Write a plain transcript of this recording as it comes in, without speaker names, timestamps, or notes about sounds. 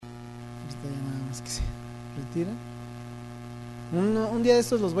ya nada más que se retiren. Un día de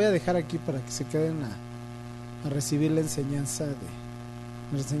estos los voy a dejar aquí para que se queden a recibir la enseñanza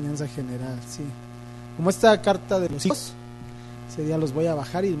general, sí. Como esta carta de los hijos, ese día los voy a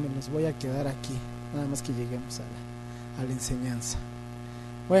bajar y me los voy a quedar aquí, nada más que lleguemos a la enseñanza.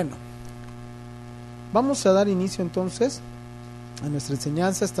 Bueno, vamos a dar inicio entonces a nuestra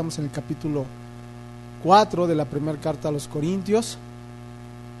enseñanza. Estamos en el capítulo 4 de la primera carta a los Corintios.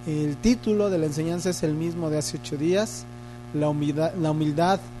 El título de la enseñanza es el mismo de hace 8 días, la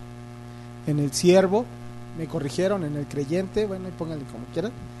humildad en el siervo. Me corrigieron, en el creyente. Bueno, y pónganle como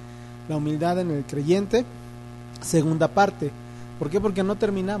quieran. La humildad en el creyente, segunda parte. ¿Por qué? Porque no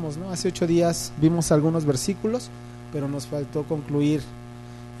terminamos, ¿no? Hace 8 días vimos algunos versículos, pero nos faltó concluir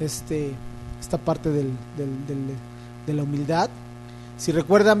esta parte de la humildad. Si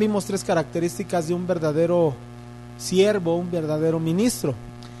recuerdan, vimos 3 características de un verdadero siervo, un verdadero ministro.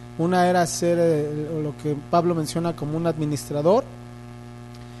 Una era ser lo que Pablo menciona como un administrador,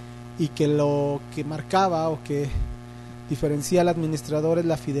 y que lo que marcaba o que diferencia al administrador es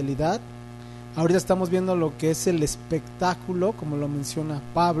la fidelidad. Ahorita estamos viendo lo que es el espectáculo, como lo menciona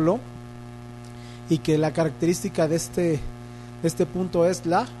Pablo, y que la característica de este punto es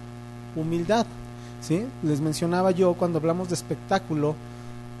la humildad, ¿sí? Les mencionaba yo, cuando hablamos de espectáculo,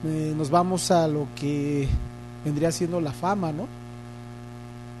 nos vamos a lo que vendría siendo la fama, ¿no?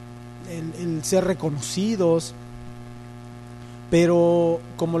 El ser reconocidos. Pero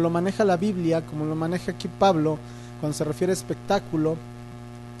como lo maneja la Biblia, como lo maneja aquí Pablo, cuando se refiere a espectáculo,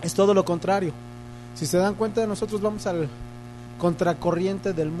 es todo lo contrario. Si se dan cuenta, nosotros vamos al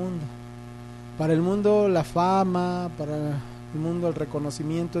contracorriente del mundo. Para el mundo la fama, para el mundo el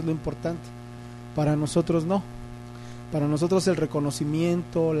reconocimiento es lo importante. Para nosotros no. Para nosotros el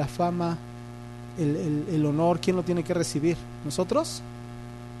reconocimiento, la fama, el honor, ¿quién lo tiene que recibir? ¿Nosotros?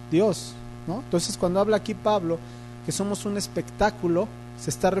 Dios, ¿no? Entonces, cuando habla aquí Pablo que somos un espectáculo,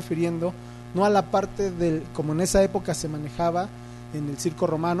 se está refiriendo no a la parte del, como en esa época se manejaba en el circo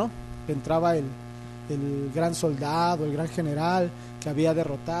romano, que entraba el gran soldado, el gran general que había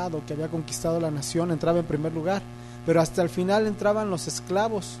derrotado, que había conquistado la nación, entraba en primer lugar, pero hasta el final entraban los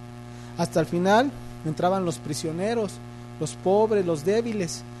esclavos, hasta el final entraban los prisioneros, los pobres, los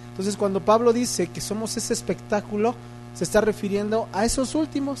débiles. Entonces, cuando Pablo dice que somos ese espectáculo, se está refiriendo a esos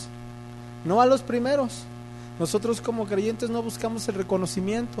últimos, no a los primeros. Nosotros como creyentes no buscamos el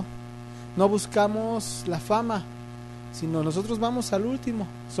reconocimiento, no buscamos la fama, sino nosotros vamos al último.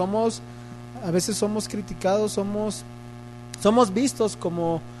 A veces somos criticados, somos vistos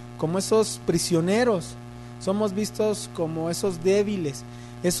como esos prisioneros, somos vistos como esos débiles,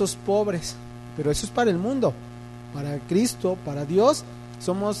 esos pobres, pero eso es para el mundo. Para Cristo, para Dios,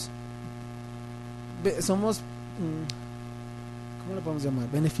 somos ¿cómo le podemos llamar?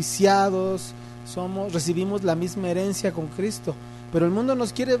 Beneficiados. Recibimos la misma herencia con Cristo, pero el mundo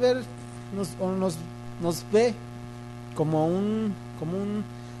nos quiere ver, nos ve como un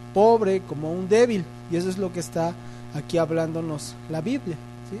pobre, como un débil, y eso es lo que está aquí hablándonos la Biblia,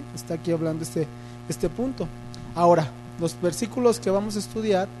 ¿sí? Está aquí hablando este punto. Ahora, los versículos que vamos a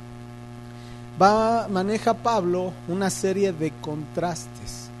estudiar, maneja Pablo una serie de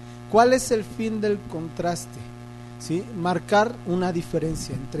contrastes. ¿Cuál es el fin del contraste? ¿Sí? Marcar una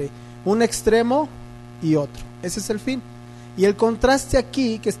diferencia entre un extremo y otro. Ese es el fin. Y el contraste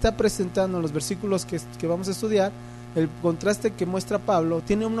aquí que está presentando en los versículos que vamos a estudiar, el contraste que muestra Pablo,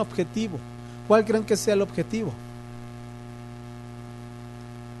 tiene un objetivo. ¿Cuál creen que sea el objetivo?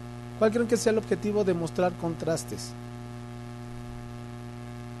 ¿Cuál creen que sea el objetivo de mostrar contrastes?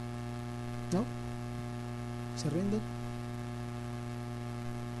 ¿No? ¿Se rinden?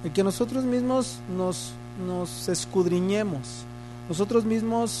 El que nosotros mismos nos escudriñemos, nosotros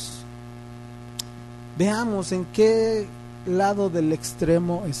mismos veamos en qué lado del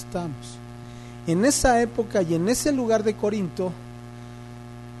extremo estamos. En esa época y en ese lugar de Corinto,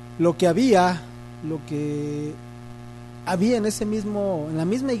 lo que había en la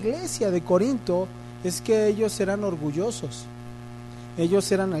misma iglesia de Corinto, es que ellos eran orgullosos,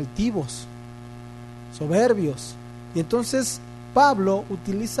 ellos eran altivos, soberbios, y entonces Pablo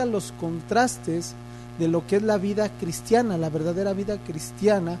utiliza los contrastes de lo que es la vida cristiana, la verdadera vida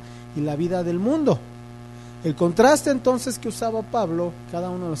cristiana y la vida del mundo. El contraste entonces que usaba Pablo, cada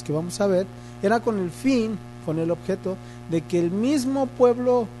uno de los que vamos a ver, era con el fin, con el objeto de que el mismo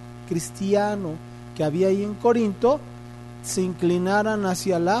pueblo cristiano que había ahí en Corinto se inclinaran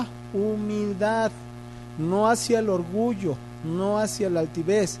hacia la humildad, no hacia el orgullo, no hacia la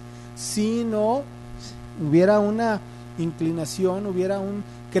altivez, sino hubiera una inclinación, hubiera un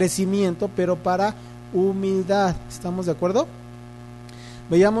crecimiento, pero para humildad. ¿Estamos de acuerdo?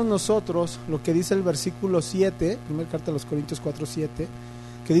 veíamos nosotros lo que dice el versículo 7, primera carta a los Corintios 4:7,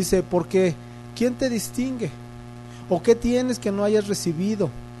 que dice: porque ¿quién te distingue? ¿O qué tienes que no hayas recibido?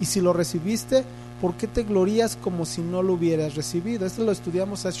 Y si lo recibiste, ¿por qué te glorías como si no lo hubieras recibido? Esto lo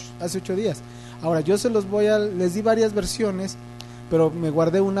estudiamos hace 8 días. Ahora yo les di varias versiones, pero me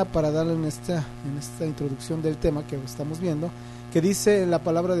guardé una para darle en esta introducción del tema que estamos viendo, que dice la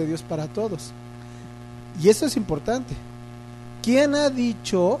palabra de Dios para todos. Y eso es importante. ¿Quién ha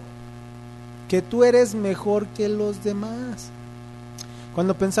dicho que tú eres mejor que los demás?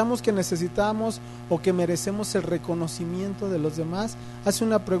 Cuando pensamos que necesitamos o que merecemos el reconocimiento de los demás, hace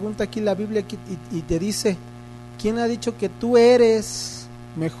una pregunta aquí la Biblia y te dice: ¿quién ha dicho que tú eres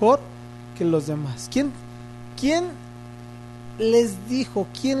mejor que los demás? ¿Quién les dijo,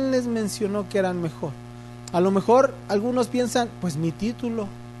 quién les mencionó que eran mejor? A lo mejor algunos piensan: pues mi título,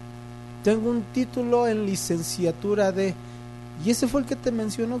 tengo un título en licenciatura de... ¿Y ese fue el que te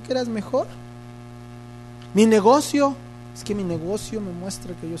mencionó que eras mejor? Mi negocio, es que mi negocio me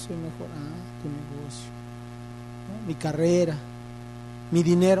muestra que yo soy mejor. Tu negocio, ¿no? Mi carrera, mi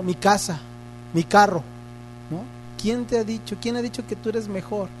dinero, mi casa, mi carro, ¿no? ¿Quién te ha dicho? ¿Quién ha dicho que tú eres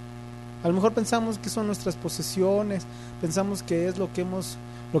mejor? A lo mejor pensamos que son nuestras posesiones, pensamos que es lo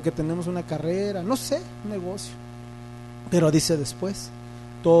que tenemos, una carrera, no sé, un negocio. Pero dice después: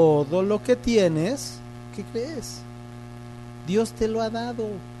 todo lo que tienes, ¿qué crees? Dios te lo ha dado.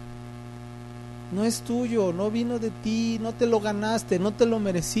 No es tuyo, no vino de ti, no te lo ganaste, no te lo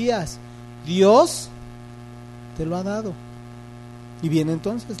merecías. Dios te lo ha dado. Y viene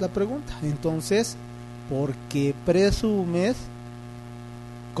entonces la pregunta: entonces, ¿por qué presumes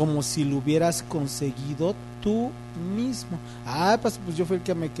como si lo hubieras conseguido tú mismo? Pues yo fui el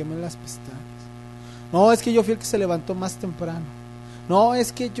que me quemé las pestañas. No, es que yo fui el que se levantó más temprano. No,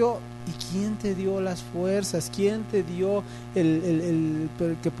 es que yo... ¿Y quién te dio las fuerzas? ¿Quién te dio el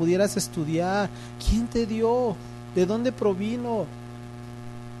que pudieras estudiar? ¿Quién te dio? ¿De dónde provino?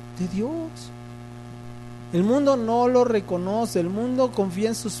 De Dios. El mundo no lo reconoce, el mundo confía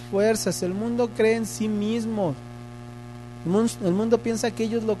en sus fuerzas, el mundo cree en sí mismo. El mundo piensa que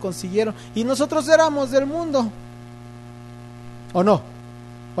ellos lo consiguieron y nosotros éramos del mundo. ¿O no?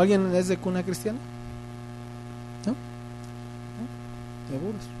 ¿O alguien es de cuna cristiana? ¿No?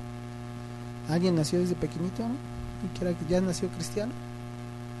 ¿Seguros? ¿Alguien nació desde pequeñito, no? ¿Y que ya nació cristiano?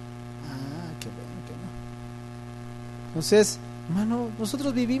 Qué bueno que no. Entonces, hermano,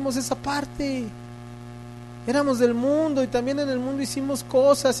 nosotros vivimos esa parte. Éramos del mundo y también en el mundo hicimos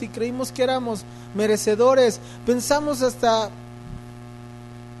cosas y creímos que éramos merecedores. Pensamos hasta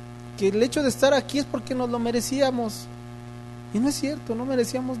que el hecho de estar aquí es porque nos lo merecíamos. Y no es cierto, no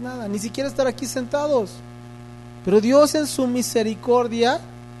merecíamos nada, ni siquiera estar aquí sentados. Pero Dios en su misericordia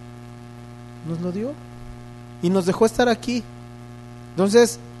nos lo dio y nos dejó estar aquí.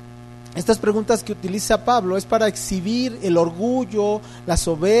 Entonces, estas preguntas que utiliza Pablo es para exhibir el orgullo, la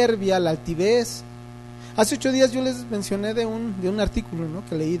soberbia, la altivez. Hace 8 días yo les mencioné de un artículo, ¿no?,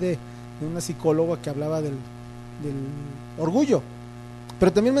 que leí de una psicóloga que hablaba del orgullo,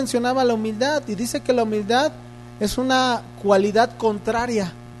 pero también mencionaba la humildad y dice que la humildad es una cualidad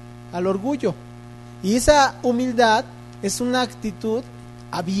contraria al orgullo, y esa humildad es una actitud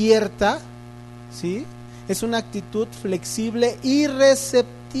abierta, ¿sí? Es una actitud flexible y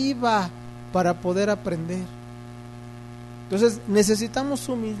receptiva para poder aprender. Entonces necesitamos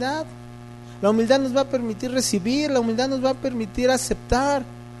humildad. La humildad nos va a permitir recibir, la humildad nos va a permitir aceptar.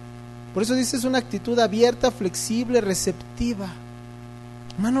 Por eso dice, es una actitud abierta, flexible, receptiva.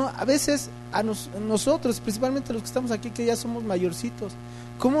 Hermano, a veces a nosotros, principalmente los que estamos aquí, que ya somos mayorcitos,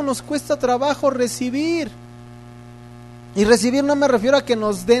 ¿cómo nos cuesta trabajo recibir? Y recibir no me refiero a que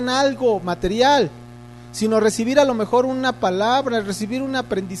nos den algo material, sino recibir a lo mejor una palabra, recibir un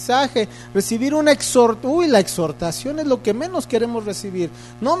aprendizaje, recibir una la exhortación es lo que menos queremos recibir.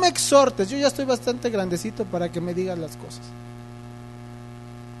 No me exhortes, yo ya estoy bastante grandecito para que me digas las cosas.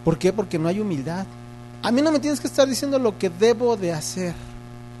 ¿Por qué? Porque no hay humildad. A mí no me tienes que estar diciendo lo que debo de hacer.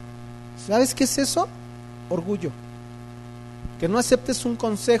 ¿Sabes qué es eso? Orgullo. Que no aceptes un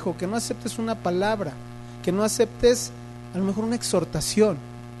consejo, que no aceptes una palabra, que no aceptes a lo mejor una exhortación.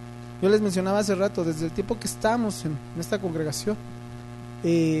 Yo les mencionaba hace rato, desde el tiempo que estamos en esta congregación,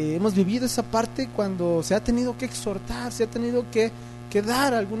 hemos vivido esa parte cuando se ha tenido que exhortar, se ha tenido que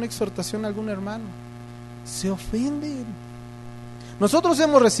dar alguna exhortación a algún hermano. Se ofenden. Nosotros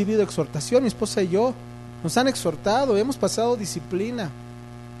hemos recibido exhortación, mi esposa y yo, nos han exhortado, hemos pasado disciplina,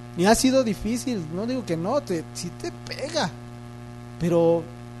 y ha sido difícil, no digo que no, sí te pega, pero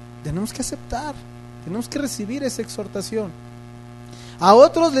tenemos que aceptar, tenemos que recibir esa exhortación. A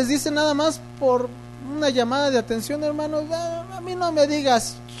otros les dicen nada más por una llamada de atención, hermanos, a mí no me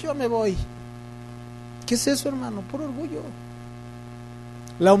digas, yo me voy. ¿Qué es eso, hermano? Por orgullo.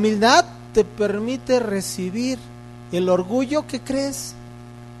 La humildad te permite recibir. El orgullo, ¿qué crees?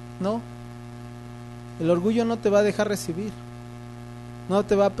 No. El orgullo no te va a dejar recibir. No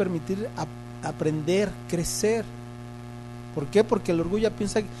te va a permitir aprender, crecer. ¿Por qué? Porque el orgullo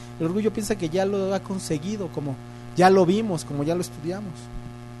piensa que ya lo ha conseguido, como ya lo vimos, como ya lo estudiamos.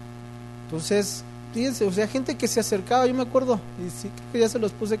 Entonces, fíjense, o sea, gente que se acercaba, yo me acuerdo, y sí, creo que ya se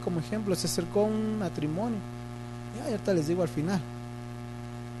los puse como ejemplo, se acercó a un matrimonio. Ya, ahorita les digo al final.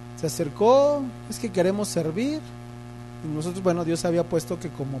 Se acercó, es que queremos servir. Y nosotros, bueno, Dios había puesto que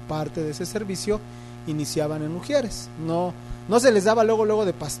como parte de ese servicio iniciaban en mujeres. No se les daba luego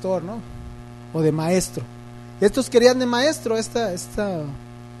de pastor, ¿no? O de maestro. Estos querían de maestro, esta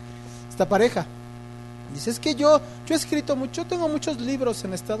pareja. Dice, es que yo he escrito mucho, tengo muchos libros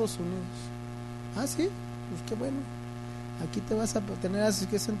en Estados Unidos. Ah, sí, pues qué bueno. Aquí te vas a tener así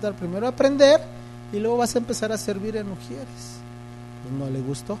que sentar primero a aprender y luego vas a empezar a servir en mujeres. Pues no le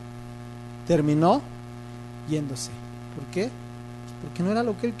gustó. Terminó yéndose. ¿Por qué? Pues porque no era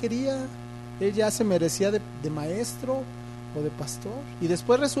lo que él quería. Él ya se merecía de maestro o de pastor. Y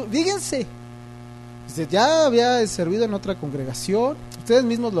después fíjense, ya había servido en otra congregación. Ustedes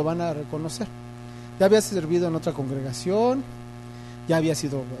mismos lo van a reconocer. Ya había servido en otra congregación. Ya había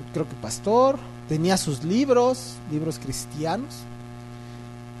sido, creo que pastor. Tenía sus libros cristianos.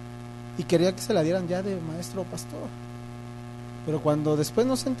 Y quería que se la dieran ya de maestro o pastor. Pero cuando después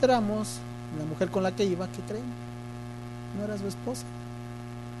nos enteramos, la mujer con la que iba, ¿qué creen? No era su esposa.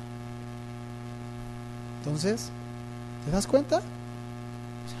 Entonces, ¿te das cuenta?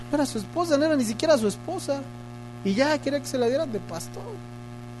 No era su esposa, no era ni siquiera su esposa. Y ya quería que se la dieran de pastor.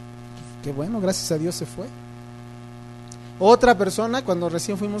 Pues, qué bueno, gracias a Dios se fue. Otra persona, cuando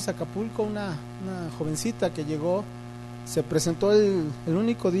recién fuimos a Acapulco, una jovencita que llegó, se presentó el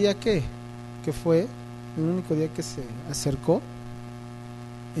único día que fue, el único día que se acercó.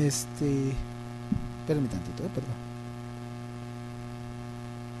 Espérenme tantito, perdón.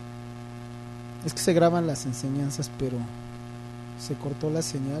 Es que se graban las enseñanzas, pero se cortó la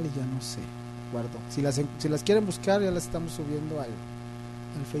señal y ya no se guardó. Si las quieren buscar, ya las estamos subiendo al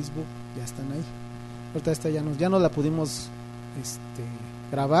Facebook, ya están ahí. Ahorita esta ya no la pudimos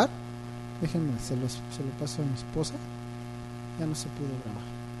grabar. Déjenme, se lo paso a mi esposa. Ya no se pudo grabar.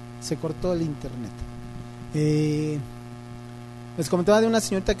 Se cortó el internet. Les comentaba de una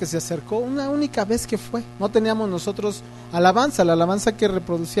señorita que se acercó una única vez que fue. No teníamos nosotros alabanza. La alabanza que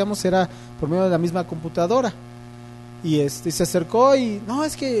reproducíamos era por medio de la misma computadora. Y se acercó y no,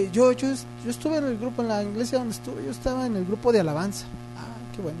 es que yo estuve en el grupo, en la iglesia donde estuve, yo estaba en el grupo de alabanza. Ah,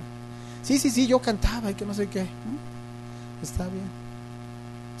 qué bueno. Sí, yo cantaba y que no sé qué. Está bien.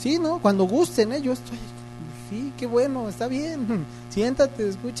 Sí, no, cuando gusten, yo estoy. Sí, qué bueno, está bien. Siéntate,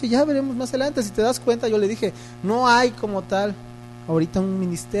 escuche, ya veremos más adelante. Si te das cuenta, yo le dije, no hay como tal ahorita un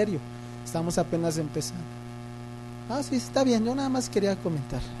ministerio. Estamos apenas empezando. Ah, sí, está bien, yo nada más quería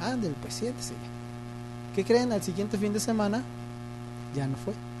comentar. Ándale, pues siéntese. ¿Qué creen? Al siguiente fin de semana ya no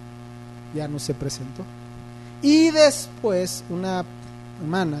fue, ya no se presentó. Y después una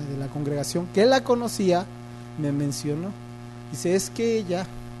hermana de la congregación que la conocía me mencionó. Dice, es que ella,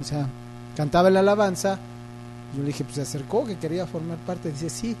 o sea, cantaba la alabanza. Yo le dije, pues se acercó, que quería formar parte. Dice,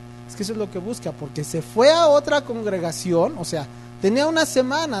 sí, es que eso es lo que busca, porque se fue a otra congregación. O sea, tenía 2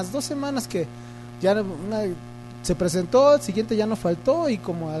 semanas que ya se presentó, el siguiente ya no faltó, y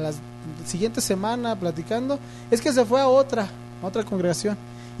como a la siguiente semana platicando, es que se fue a otra congregación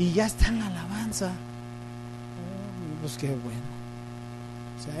y ya está en la alabanza. Pues qué bueno.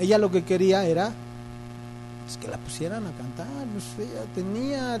 O sea, ella lo que quería era pues, que la pusieran a cantar. Pues ella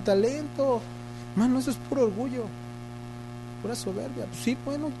tenía talento. Mano, eso es puro orgullo, pura soberbia. Pues sí,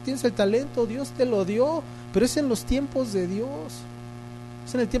 bueno, tienes el talento, Dios te lo dio, pero es en los tiempos de Dios,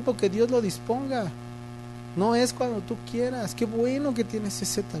 es en el tiempo que Dios lo disponga. No es cuando tú quieras. Qué bueno que tienes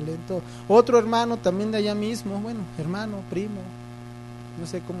ese talento. Otro hermano también de allá mismo, bueno, hermano, primo, no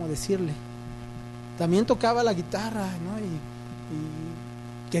sé cómo decirle, también tocaba la guitarra, ¿no?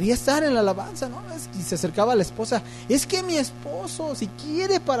 Y quería estar en la alabanza, ¿no? Y se acercaba a la esposa, es que mi esposo, si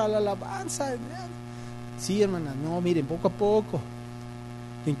quiere para la alabanza. Sí, hermana, no, miren, poco a poco.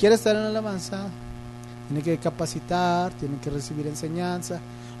 Quien quiera estar en la alabanza tiene que capacitar, tiene que recibir enseñanza.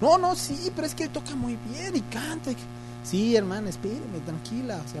 No, sí, pero es que él toca muy bien y canta. Sí, hermana, espéreme,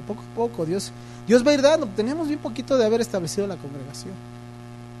 tranquila. O sea, poco a poco, Dios va a ir dando. Teníamos bien poquito de haber establecido la congregación.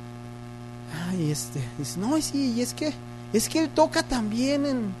 Y dice, no, y sí, y es que él toca también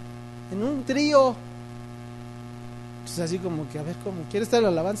en un trío. Pues así como que, a ver, como quiere estar en la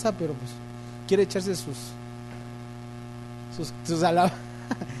alabanza, pero pues quiere echarse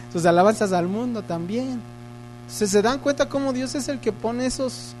sus alabanzas al mundo también. Entonces, ¿se dan cuenta cómo Dios es el que pone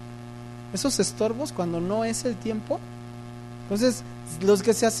esos estorbos cuando no es el tiempo? Entonces, los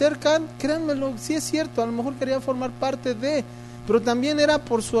que se acercan, créanmelo, sí es cierto, a lo mejor querían formar parte de, pero también era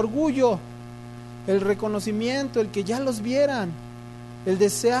por su orgullo, el reconocimiento, el que ya los vieran, el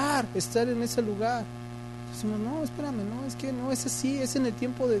desear estar en ese lugar. Decimos, no, espérame, no, es que no, es así, es en el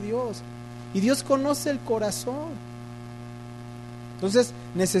tiempo de Dios. Y Dios conoce el corazón. Entonces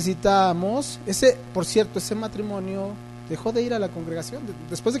necesitamos, por cierto, ese matrimonio dejó de ir a la congregación.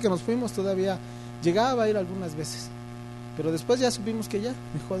 Después de que nos fuimos todavía llegaba a ir algunas veces, pero después ya supimos que ya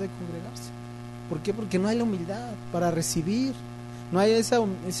dejó de congregarse. ¿Por qué? Porque no hay la humildad para recibir, no hay esa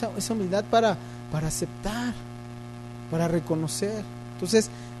humildad para aceptar, para reconocer. Entonces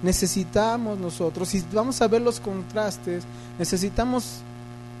necesitamos nosotros, y vamos a ver los contrastes, necesitamos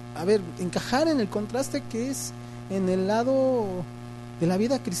encajar en el contraste que es en el lado de la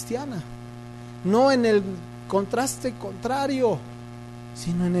vida cristiana, no en el contraste contrario,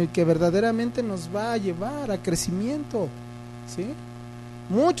 sino en el que verdaderamente nos va a llevar a crecimiento, ¿sí?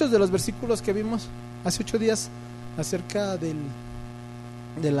 Muchos de los versículos que vimos hace 8 días acerca de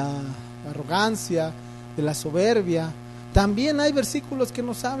la arrogancia, de la soberbia, también hay versículos que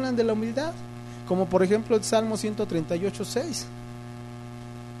nos hablan de la humildad, como por ejemplo el Salmo 138:6.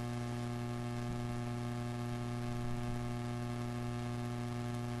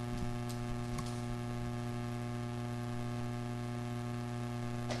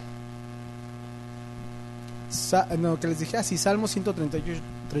 Que les dije así, Salmo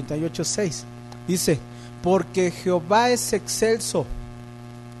 138:6 dice: porque Jehová es excelso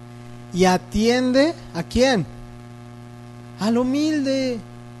y atiende ¿a quién? Al humilde,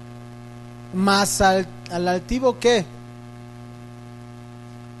 mas al altivo ¿qué?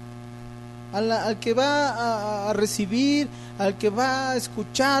 Al que va a recibir, al que va a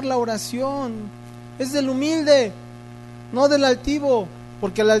escuchar la oración, es del humilde, no del altivo,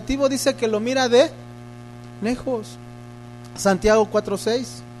 porque el altivo dice que lo mira de lejos. Santiago 4:6.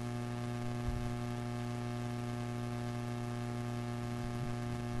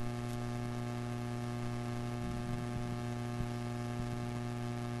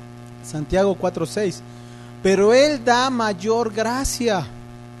 Santiago 4:6. Pero Él da mayor gracia.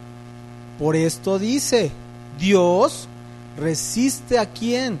 Por esto dice: Dios resiste ¿a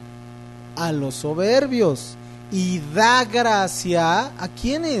quién? A los soberbios, y da gracia ¿a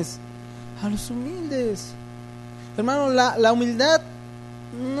quiénes? A los humildes. Hermano, la humildad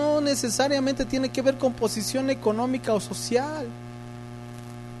no necesariamente tiene que ver con posición económica o social.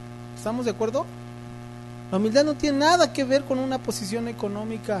 ¿Estamos de acuerdo? La humildad no tiene nada que ver con una posición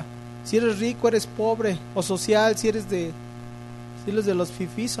económica. Si eres rico, eres pobre, o social, si eres de los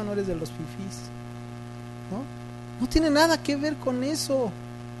fifís o no eres de los fifís. No tiene nada que ver con eso.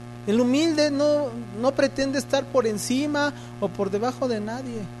 El humilde no pretende estar por encima o por debajo de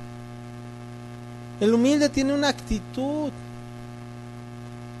nadie. El humilde tiene una actitud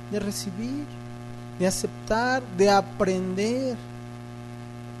de recibir, de aceptar, de aprender.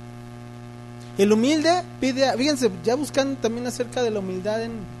 El humilde pide, fíjense, ya buscando también acerca de la humildad,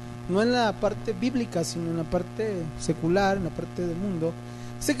 no en la parte bíblica, sino en la parte secular, en la parte del mundo.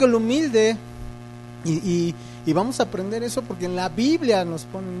 Dice que el humilde, y vamos a aprender eso porque en la Biblia nos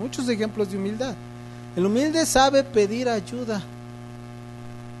ponen muchos ejemplos de humildad. El humilde sabe pedir ayuda.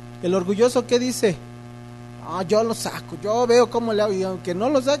 El orgulloso, ¿qué dice? Yo lo saco, yo veo cómo le hago, y aunque no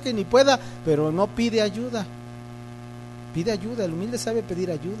lo saque ni pueda, pero no pide ayuda. Pide ayuda, el humilde sabe pedir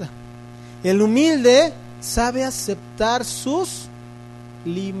ayuda. El humilde sabe aceptar sus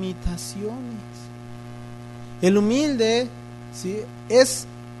limitaciones. El humilde, ¿sí?,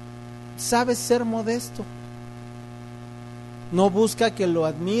 sabe ser modesto. No busca que lo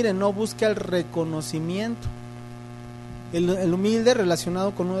admiren, no busca el reconocimiento. El humilde,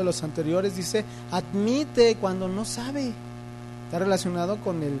 relacionado con uno de los anteriores, dice: admite cuando no sabe. Está relacionado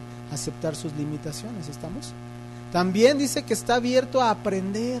con el aceptar sus limitaciones. ¿Estamos? También dice que está abierto a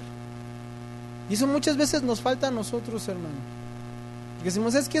aprender. Y eso muchas veces nos falta a nosotros, hermano. Porque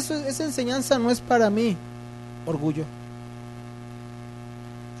decimos: es que esa enseñanza no es para mí. Orgullo.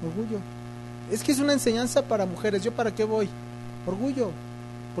 Es que es una enseñanza para mujeres. ¿Yo para qué voy? Orgullo.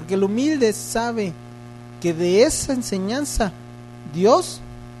 Porque el humilde sabe que de esa enseñanza Dios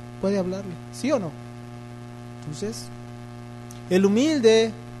puede hablarle, ¿sí o no? Entonces, el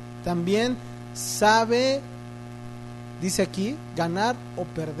humilde también sabe, dice aquí, ganar o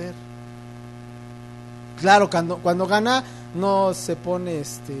perder. Claro, cuando gana no se pone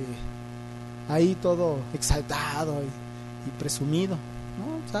ahí todo exaltado y presumido,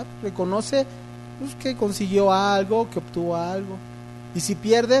 ¿no? O sea, reconoce pues, que consiguió algo, que obtuvo algo. Y si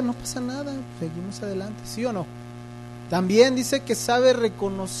pierde, no pasa nada, seguimos adelante, ¿sí o no? También dice que sabe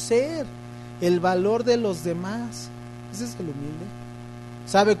reconocer el valor de los demás. Ese es el humilde.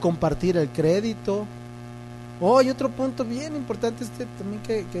 Sabe compartir el crédito. Y otro punto bien importante también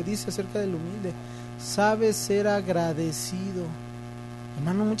que dice acerca del humilde. Sabe ser agradecido.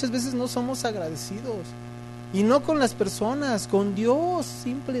 Hermano, muchas veces no somos agradecidos. Y no con las personas, con Dios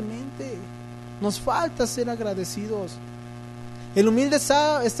simplemente. Nos falta ser agradecidos. El humilde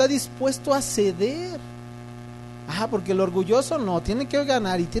está dispuesto a ceder. Porque el orgulloso no, tiene que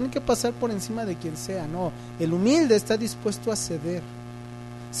ganar y tiene que pasar por encima de quien sea. No, el humilde está dispuesto a ceder.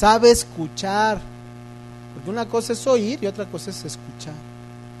 Sabe escuchar. Porque una cosa es oír y otra cosa es escuchar.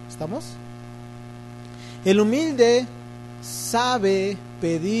 ¿Estamos? El humilde sabe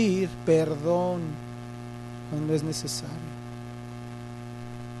pedir perdón cuando es necesario.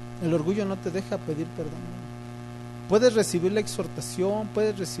 El orgullo no te deja pedir perdón. Puedes recibir la exhortación,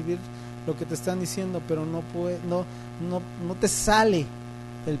 puedes recibir lo que te están diciendo, pero no te sale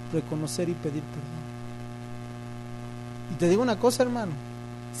el reconocer y pedir perdón. Y te digo una cosa, hermano,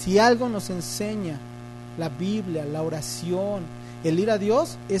 si algo nos enseña la Biblia, la oración, el ir a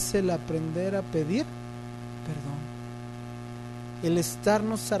Dios, es el aprender a pedir perdón. El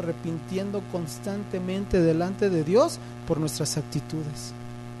estarnos arrepintiendo constantemente delante de Dios por nuestras actitudes.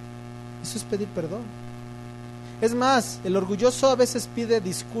 Eso es pedir perdón. Es más, el orgulloso a veces pide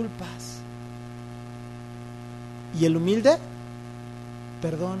disculpas. Y el humilde,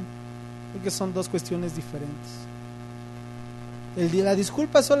 perdón, porque son dos cuestiones diferentes. La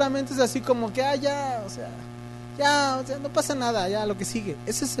disculpa solamente es así como que, no pasa nada, ya lo que sigue.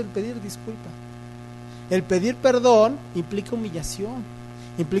 Ese es el pedir disculpa. El pedir perdón implica humillación,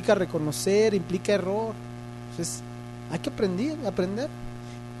 implica reconocer, implica error. Entonces, hay que aprender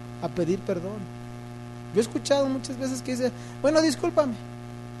a pedir perdón. Yo he escuchado muchas veces que dice, bueno, discúlpame.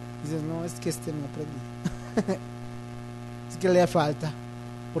 Dices, no, es que no aprendí. Es que le falta.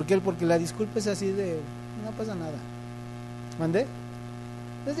 ¿Por qué? Porque la disculpa es así de, no pasa nada. ¿Mandé?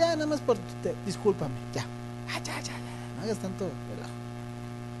 Pues ya, nada más discúlpame, ya. No hagas tanto relajo.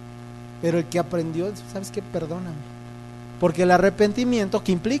 Pero el que aprendió, ¿sabes qué? Perdóname. Porque el arrepentimiento,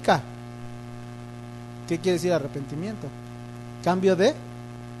 ¿qué implica? ¿Qué quiere decir arrepentimiento? Cambio de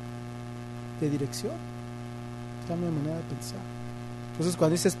dirección. Cambio de manera de pensar. Entonces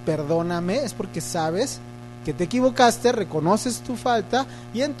cuando dices perdóname es porque sabes que te equivocaste, reconoces tu falta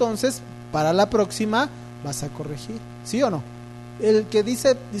y entonces para la próxima vas a corregir. ¿Sí o no? El que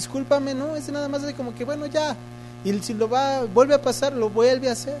dice discúlpame no, es nada más de como que bueno ya, y si vuelve a pasar, lo vuelve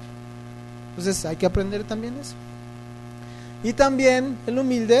a hacer. Entonces hay que aprender también eso. Y también el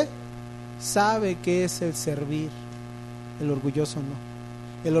humilde sabe qué es el servir. El orgulloso no.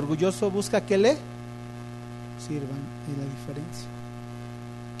 El orgulloso busca que le sirvan, y la diferencia.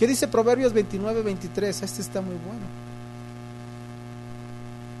 ¿Qué dice Proverbios 29-23? Este está muy bueno.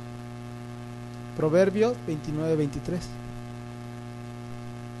 Proverbios 29-23.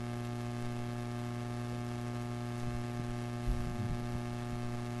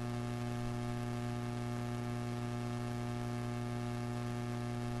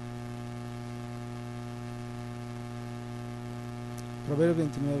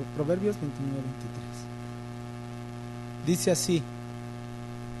 Proverbios 29-23. Dice así: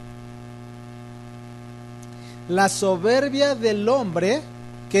 la soberbia del hombre,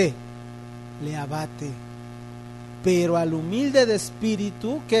 ¿qué? Le abate, pero al humilde de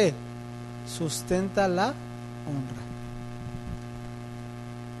espíritu, ¿qué? Sustenta la honra.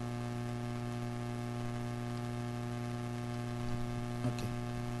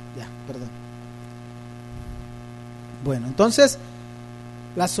 Perdón. Bueno, entonces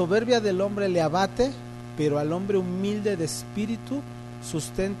la soberbia del hombre le abate, pero al hombre humilde de espíritu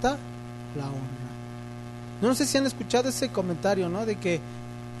sustenta la honra. No sé si han escuchado ese comentario, ¿no? De que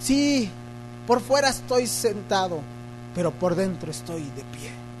sí, por fuera estoy sentado, pero por dentro estoy de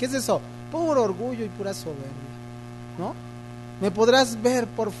pie. ¿Qué es eso? Puro orgullo y pura soberbia, ¿no? Me podrás ver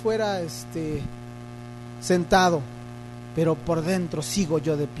por fuera sentado, pero por dentro sigo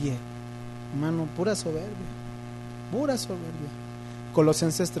yo de pie. Hermano, pura soberbia. Pura soberbia.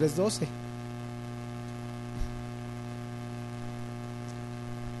 Colosenses 3:12.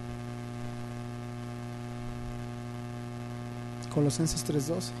 Colosenses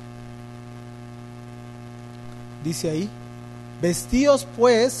 3:12. Dice ahí: vestíos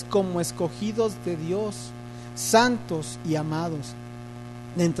pues como escogidos de Dios, santos y amados,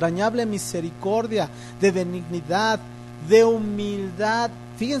 de entrañable misericordia, de benignidad, de humildad.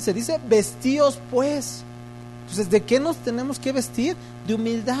 Fíjense, dice vestíos pues. Entonces, ¿de qué nos tenemos que vestir? De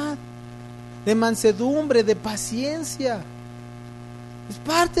humildad. de mansedumbre, de paciencia. Es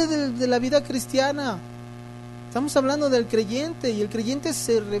parte de la vida cristiana. Estamos hablando del creyente, y el creyente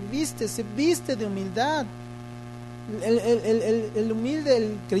se viste de humildad. El humilde,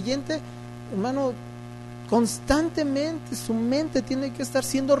 el creyente, hermano, constantemente su mente tiene que estar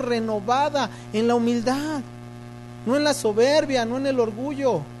siendo renovada en la humildad, no en la soberbia, no en el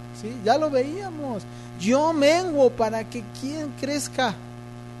orgullo, ¿sí? Ya lo veíamos. Yo menguo para que quien crezca,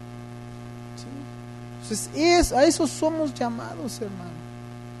 ¿sí? Entonces a eso somos llamados, hermano.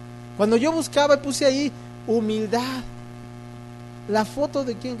 Cuando yo buscaba y puse ahí humildad, la foto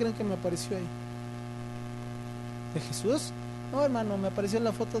de quién creen que me apareció ahí. ¿De Jesús? No, hermano, me apareció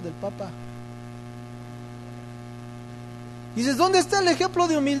la foto del Papa. Dices, ¿dónde está el ejemplo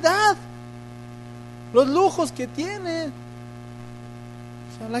de humildad? Los lujos que tiene,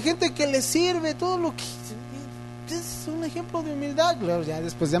 o sea, la gente que le sirve, todo lo que es un ejemplo de humildad. Claro, ya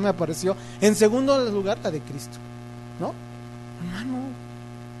después ya me apareció en segundo lugar la de Cristo, ¿no? Hermano,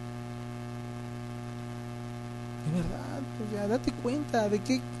 de verdad, pues ya date cuenta de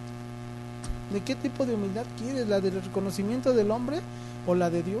qué tipo de humildad quieres, la del reconocimiento del hombre o la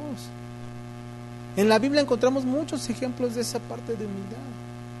de Dios. En la Biblia encontramos muchos ejemplos de esa parte de humildad.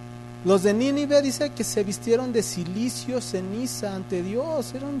 Los de Nínive dice que se vistieron de cilicio, ceniza ante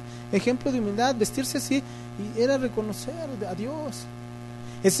Dios. Era un ejemplo de humildad. Vestirse así y era reconocer a Dios.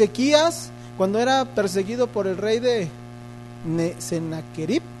 Ezequías, cuando era perseguido por el rey de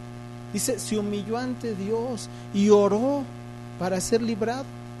Sennacherib, dice, se humilló ante Dios y oró para ser librado.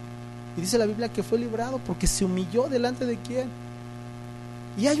 Y dice la Biblia que fue librado porque se humilló delante de quién.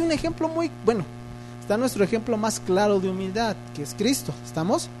 Y hay un ejemplo está nuestro ejemplo más claro de humildad, que es Cristo,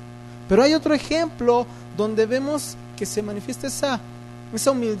 ¿estamos? Pero hay otro ejemplo donde vemos que se manifiesta esa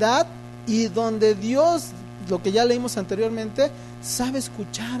humildad, y donde Dios, lo que ya leímos anteriormente, sabe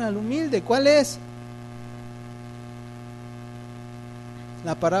escuchar al humilde. ¿Cuál es?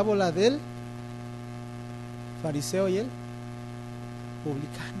 La parábola del fariseo y el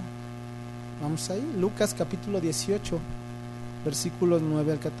publicano. Vamos ahí, Lucas capítulo 18, versículos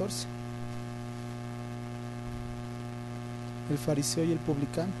 9 al 14. El fariseo y el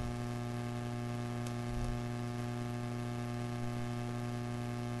publicano.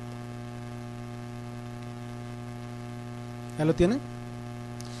 ¿Ya lo tienen?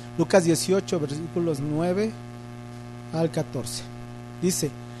 Lucas 18, versículos 9 al 14.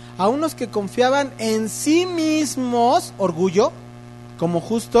 Dice, a unos que confiaban en sí mismos, orgullo, como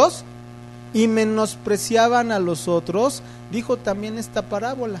justos, y menospreciaban a los otros, dijo también esta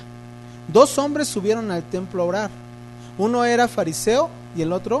parábola. 2 hombres subieron al templo a orar. Uno era fariseo y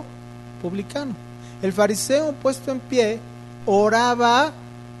el otro publicano. El fariseo, puesto en pie, oraba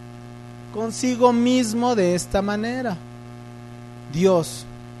consigo mismo de esta manera: Dios,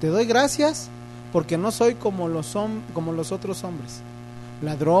 te doy gracias porque no soy como los otros hombres,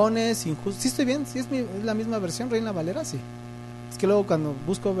 ladrones, injustos. ¿Sí estoy bien? ¿Sí es la misma versión, Reina Valera? Sí. Es que luego cuando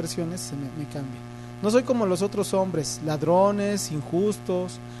busco versiones se me cambia. No soy como los otros hombres, ladrones,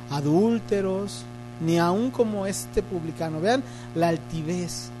 injustos, adúlteros, ni aún como este publicano. Vean la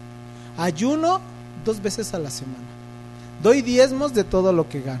altivez. Ayuno 2 veces a la semana. Doy diezmos de todo lo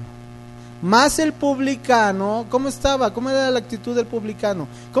que gano. Más el publicano, ¿cómo estaba? ¿Cómo era la actitud del publicano?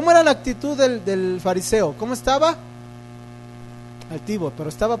 ¿Cómo era la actitud del fariseo? ¿Cómo estaba? Altivo, pero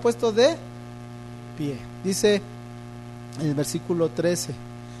estaba puesto de pie. Dice en el versículo 13.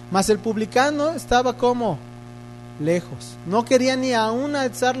 Más el publicano estaba como lejos, no quería ni aún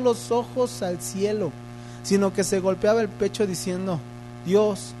alzar los ojos al cielo, sino que se golpeaba el pecho diciendo: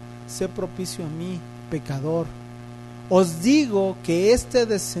 Dios, sé propicio a mí, pecador. Os digo que éste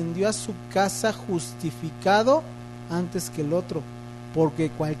descendió a su casa justificado antes que el otro, porque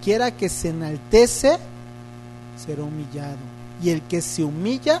cualquiera que se enaltece será humillado, y el que se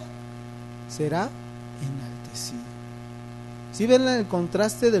humilla será enaltecido. ¿Sí ven el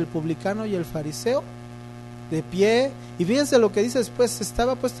contraste del publicano y el fariseo? De pie, y fíjense lo que dice después: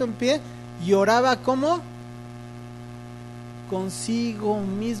 estaba puesto en pie y oraba como consigo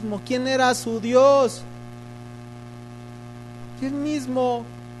mismo. ¿Quién era su Dios? Él mismo.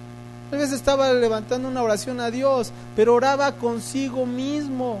 Tal vez estaba levantando una oración a Dios, pero oraba consigo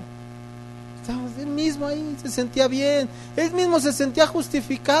mismo. Estaba él mismo ahí, se sentía bien, él mismo se sentía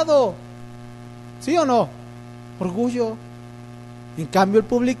justificado. ¿Sí o no? Orgullo. En cambio el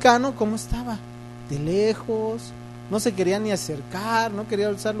publicano, ¿cómo estaba? De lejos, no se quería ni acercar, no quería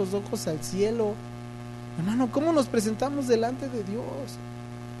alzar los ojos al cielo. Hermano, ¿cómo nos presentamos delante de Dios?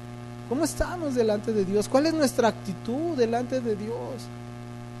 ¿Cómo estamos delante de Dios? ¿Cuál es nuestra actitud delante de Dios?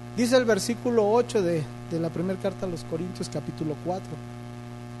 Dice el versículo 8 de la primera carta a los Corintios, capítulo 4.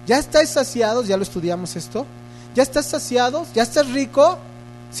 ¿Ya estáis saciados? ¿Ya lo estudiamos esto? ¿Ya estás saciados? ¿Ya estás rico?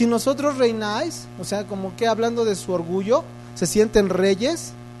 Si nosotros reináis, o sea, como que hablando de su orgullo, se sienten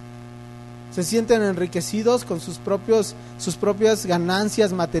reyes, se sienten enriquecidos con sus propias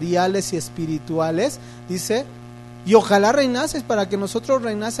ganancias materiales y espirituales, dice, y ojalá reinases para que nosotros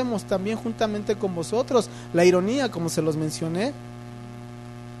reinásemos también juntamente con vosotros. La ironía, como se los mencioné,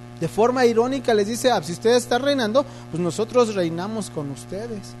 de forma irónica les dice, si ustedes están reinando, pues nosotros reinamos con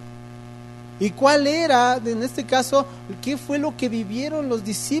ustedes. ¿Y cuál era, en este caso, qué fue lo que vivieron los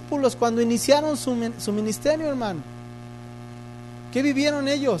discípulos cuando iniciaron su ministerio, hermano? ¿Qué vivieron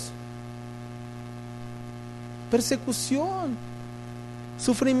ellos? Persecución,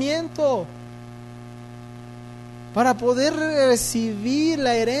 sufrimiento. Para poder recibir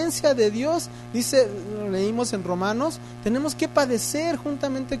la herencia de Dios, dice, lo leímos en Romanos, tenemos que padecer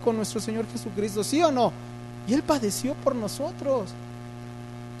juntamente con nuestro Señor Jesucristo, ¿sí o no? Y Él padeció por nosotros.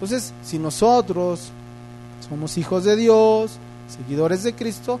 Entonces, si nosotros somos hijos de Dios, seguidores de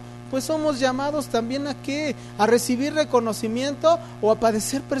Cristo, pues somos llamados también ¿a qué? A recibir reconocimiento o a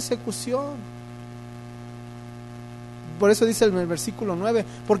padecer persecución. Por eso dice en el versículo 9,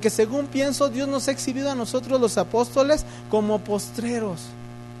 porque según pienso, Dios nos ha exhibido a nosotros los apóstoles como postreros,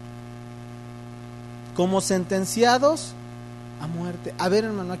 como sentenciados a muerte. A ver,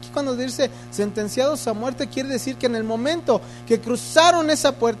 hermano, aquí cuando dice sentenciados a muerte, quiere decir que en el momento que cruzaron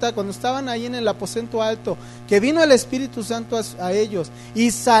esa puerta, cuando estaban ahí en el aposento alto, que vino el Espíritu Santo a ellos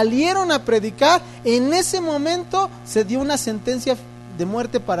y salieron a predicar, en ese momento se dio una sentencia de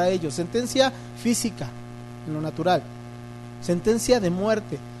muerte para ellos, sentencia física, en lo natural, sentencia de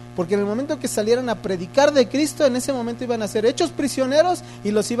muerte, porque en el momento que salieran a predicar de Cristo, en ese momento iban a ser hechos prisioneros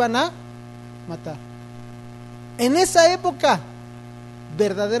y los iban a matar. En esa época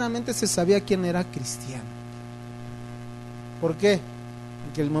verdaderamente se sabía quién era cristiano. ¿Por qué?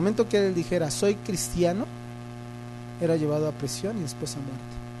 Porque el momento que él dijera soy cristiano, era llevado a prisión y después a muerte.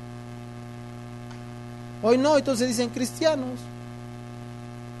 Hoy no, entonces dicen cristianos.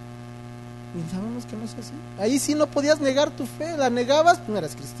 Y sabemos que no es así. Ahí sí no podías negar tu fe, la negabas, no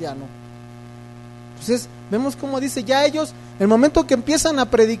eras cristiano. Entonces vemos como dice, ya ellos, el momento que empiezan a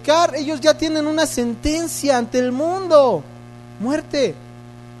predicar, ellos ya tienen una sentencia ante el mundo, muerte.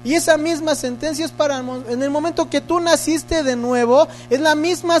 Y esa misma sentencia es para, en el momento que tú naciste de nuevo, es la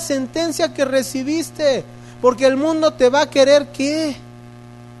misma sentencia que recibiste, porque el mundo te va a querer, ¿qué?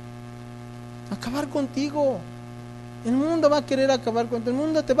 Acabar contigo. El mundo va a querer acabar contigo, el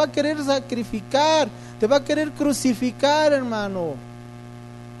mundo te va a querer sacrificar, te va a querer crucificar, hermano,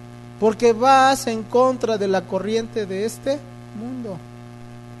 porque vas en contra de la corriente de este mundo.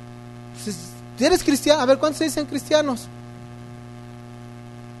 Entonces, si eres cristiano, a ver, ¿cuántos se dicen cristianos?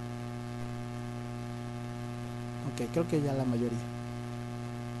 Ok, creo que ya la mayoría.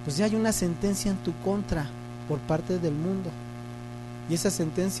 Pues ya hay una sentencia en tu contra por parte del mundo, y esa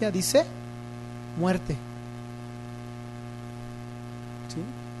sentencia dice muerte. ¿Sí?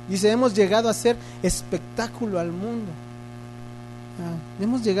 Dice, hemos llegado a hacer espectáculo al mundo.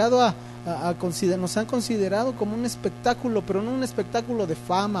 Hemos llegado a considerar, nos han considerado como un espectáculo, pero no un espectáculo de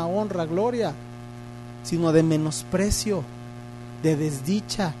fama, honra, gloria, sino de menosprecio, de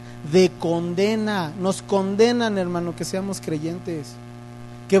desdicha, de condena. Nos condenan, hermano, que seamos creyentes,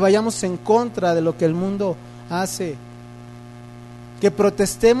 que vayamos en contra de lo que el mundo hace, que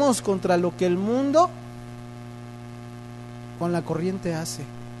protestemos contra lo que el mundo con la corriente hace.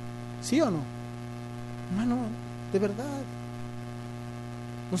 ¿Sí o no? Hermano, de verdad.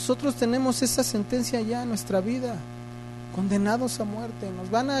 Nosotros tenemos esa sentencia ya en nuestra vida, condenados a muerte,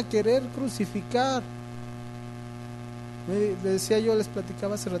 nos van a querer crucificar. Le decía yo, les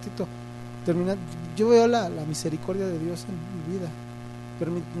platicaba hace ratito, yo veo la misericordia de Dios en mi vida.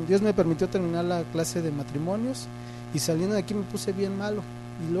 Dios me permitió terminar la clase de matrimonios y saliendo de aquí me puse bien malo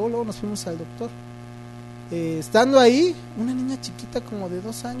y luego nos fuimos al doctor. Estando ahí, una niña chiquita como de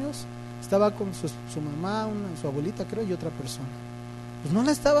 2 años estaba con su mamá, su abuelita creo, y otra persona. Pues no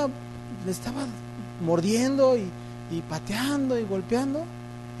le estaba mordiendo y pateando y golpeando,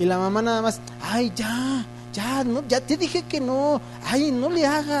 y la mamá nada más, ay, no, ya te dije que no, ay, no le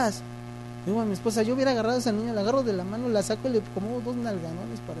hagas. Digo a mi esposa, yo hubiera agarrado a esa niña, la agarro de la mano, la saco y le como 2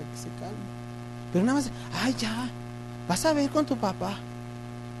 nalganones para que se calme. Pero nada más, ay, ya, vas a ver con tu papá.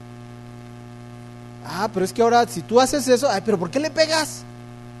 Pero es que ahora si tú haces eso, ay, pero ¿por qué le pegas?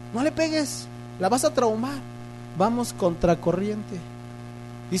 No le pegues, la vas a traumar. Vamos contracorriente.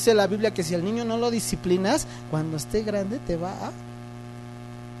 Dice la Biblia que si al niño no lo disciplinas, cuando esté grande te va a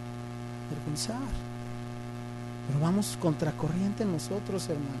avergonzar. Pero vamos contracorriente nosotros,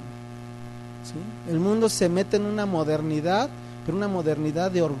 hermano. ¿Sí? El mundo se mete en una modernidad pero una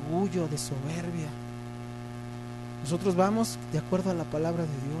modernidad de orgullo, de soberbia. Nosotros vamos de acuerdo a la palabra de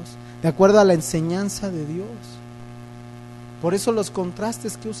Dios, de acuerdo a la enseñanza de Dios. Por eso los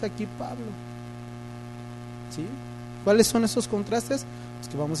contrastes que usa aquí Pablo, ¿sí? ¿Cuáles son esos contrastes? Los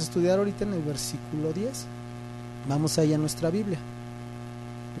que vamos a estudiar ahorita en el versículo 10. Vamos allá a nuestra Biblia.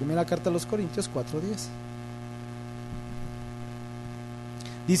 Primera carta a los Corintios 4:10.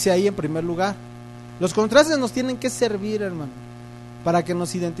 Dice ahí en primer lugar, los contrastes nos tienen que servir, hermano, para que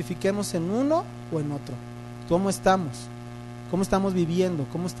nos identifiquemos en uno o en otro. ¿Cómo estamos? ¿Cómo estamos viviendo?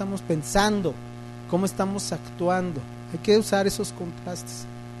 ¿Cómo estamos pensando? ¿Cómo estamos actuando? Hay que usar esos contrastes,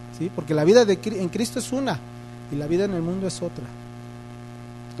 ¿sí? Porque la vida en Cristo es una y la vida en el mundo es otra.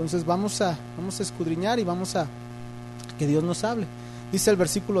 Entonces vamos a escudriñar y vamos a que Dios nos hable. Dice el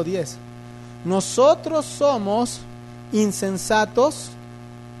versículo 10, nosotros somos insensatos,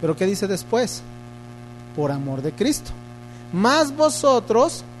 pero ¿qué dice después? Por amor de Cristo. Mas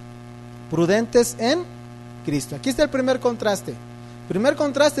vosotros, prudentes en Cristo. Aquí está el primer contraste. El primer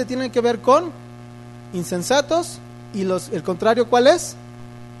contraste tiene que ver con insensatos y el contrario, ¿cuál es?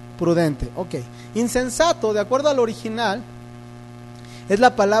 Prudente. Ok. Insensato, de acuerdo al original, es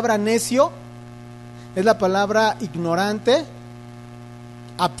la palabra necio, es la palabra ignorante,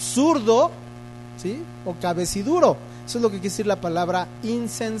 absurdo, ¿sí? O cabeciduro. Eso es lo que quiere decir la palabra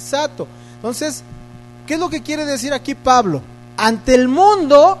insensato. Entonces, ¿qué es lo que quiere decir aquí Pablo? Ante el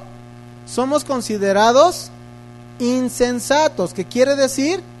mundo somos considerados insensatos, que quiere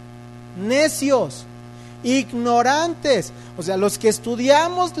decir necios, ignorantes. O sea, los que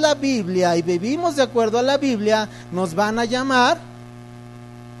estudiamos la Biblia y vivimos de acuerdo a la Biblia nos van a llamar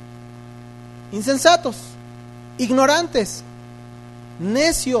insensatos, ignorantes,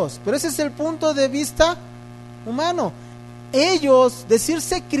 necios. Pero ese es el punto de vista humano. Ellos,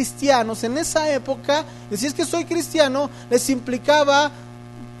 decirse cristianos en esa época, decir que soy cristiano, les implicaba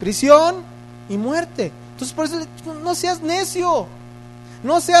prisión y muerte. Entonces por eso, no seas necio,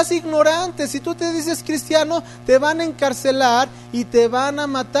 no seas ignorante. Si tú te dices cristiano, te van a encarcelar y te van a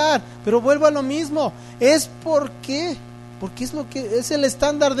matar. Pero vuelvo a lo mismo, es porque es lo que es el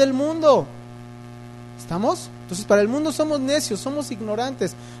estándar del mundo. ¿Estamos? Entonces para el mundo somos necios, somos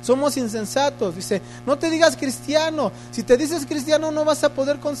ignorantes, somos insensatos. Dice, no te digas cristiano. Si te dices cristiano no vas a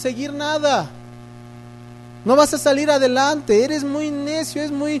poder conseguir nada, no vas a salir adelante, eres muy necio,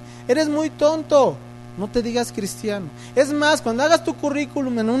 eres muy tonto. No te digas cristiano. Es más, cuando hagas tu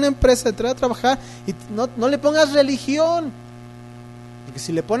currículum en una empresa, te vas a trabajar y no le pongas religión, porque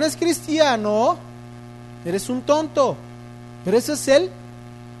si le pones cristiano eres un tonto. Pero ese es el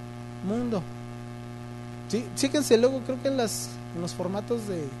mundo. Sí, fíjense, luego creo que en los formatos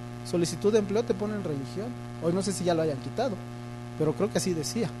de solicitud de empleo te ponen religión. Hoy no sé si ya lo hayan quitado, pero creo que así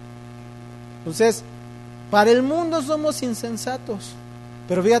decía. Entonces, para el mundo somos insensatos.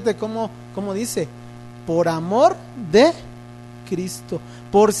 Pero fíjate cómo dice, por amor de Cristo,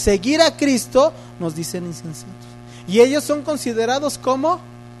 por seguir a Cristo, nos dicen insensatos. Y ellos son considerados como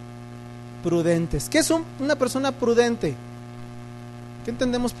prudentes. ¿Qué es una persona prudente? ¿Qué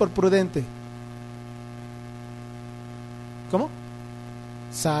entendemos por prudente? ¿Cómo?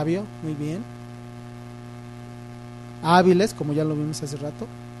 Sabio, muy bien. Hábiles, como ya lo vimos hace rato.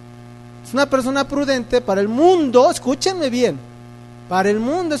 Es una persona prudente para el mundo, escúchenme bien. Para el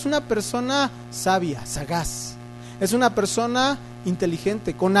mundo es una persona sabia, sagaz. Es una persona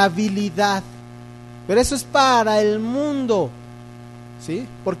inteligente, con habilidad. Pero eso es para el mundo, ¿sí?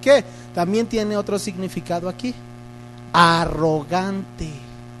 ¿Por qué? También tiene otro significado aquí. Arrogante.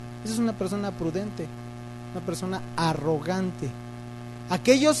 Esa es una persona prudente, una persona arrogante.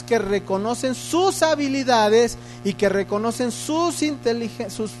 Aquellos que reconocen sus habilidades y que reconocen sus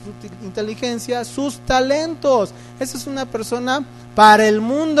inteligencias, sus talentos. Esa es una persona para el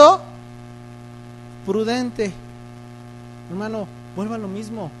mundo prudente. Hermano, vuelva a lo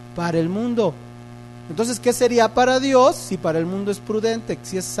mismo, para el mundo. Entonces, ¿qué sería para Dios si para el mundo es prudente,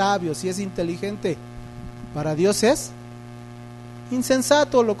 si es sabio, si es inteligente? Para Dios es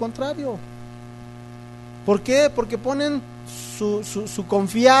insensato, lo contrario. ¿Por qué? Porque ponen su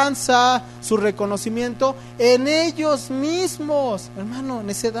confianza, su reconocimiento en ellos mismos. Hermano,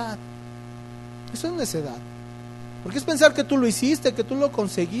 necedad. Eso es necedad. Porque es pensar que tú lo hiciste, que tú lo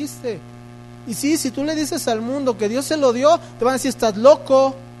conseguiste. Y sí, si tú le dices al mundo que Dios se lo dio, te van a decir, estás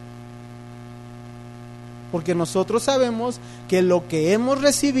loco. Porque nosotros sabemos que lo que hemos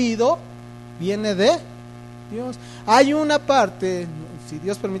recibido viene de Dios. Hay una parte, si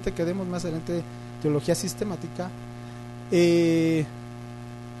Dios permite que demos más adelante teología sistemática,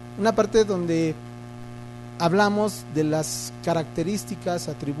 una parte donde hablamos de las características,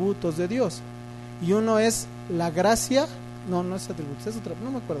 atributos de Dios, y uno es la gracia no es atributos, es otra,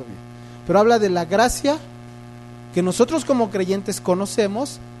 no me acuerdo bien. Pero habla de la gracia que nosotros como creyentes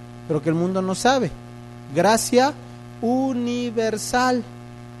conocemos, pero que el mundo no sabe. Gracia universal.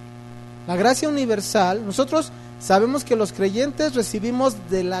 La gracia universal, nosotros sabemos que los creyentes recibimos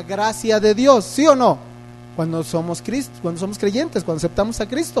de la gracia de Dios, ¿sí o no? Cuando somos creyentes, cuando aceptamos a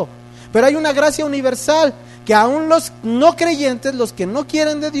Cristo. Pero hay una gracia universal que aún los no creyentes, los que no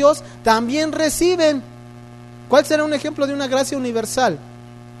quieren de Dios, también reciben. ¿Cuál será un ejemplo de una gracia universal?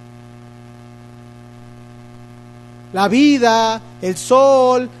 La vida, el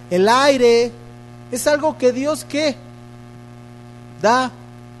sol, el aire, es algo que Dios, ¿qué? Da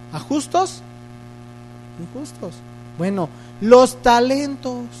a justos, injustos. Bueno, los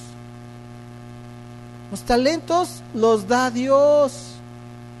talentos los da Dios,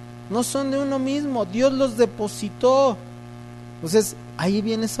 no son de uno mismo, Dios los depositó. Entonces, ahí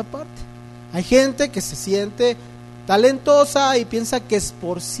viene esa parte. Hay gente que se siente talentosa y piensa que es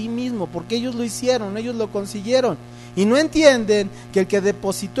por sí mismo, porque ellos lo hicieron, ellos lo consiguieron, y no entienden que el que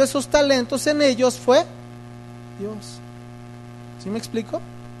depositó esos talentos en ellos fue Dios. ¿Sí me explico?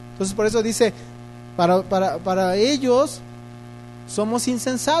 Entonces por eso dice, para ellos somos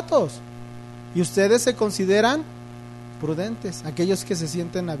insensatos, y ustedes se consideran prudentes, aquellos que se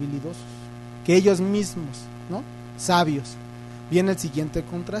sienten habilidosos, que ellos mismos, ¿no? Sabios. Viene el siguiente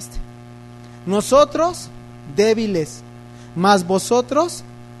contraste. Nosotros débiles, mas vosotros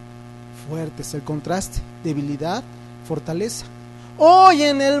fuertes. El contraste, debilidad, fortaleza. Hoy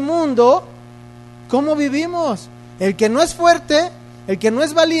en el mundo, ¿cómo vivimos? El que no es fuerte, el que no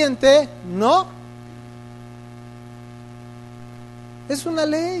es valiente, no. Es una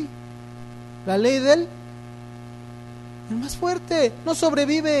ley. La ley del el más fuerte, no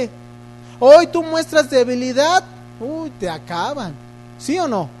sobrevive. Hoy tú muestras debilidad, te acaban. ¿Sí o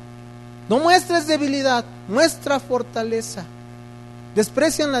no? No muestres debilidad, muestra fortaleza.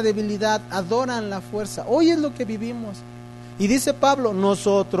 Desprecian la debilidad, adoran la fuerza. Hoy es lo que vivimos. Y dice Pablo,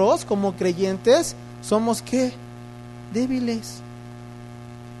 nosotros como creyentes somos ¿qué? Débiles.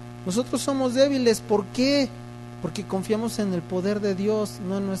 Nosotros somos débiles, ¿por qué? Porque confiamos en el poder de Dios,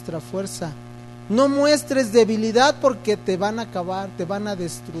 no en nuestra fuerza. No muestres debilidad porque te van a acabar, te van a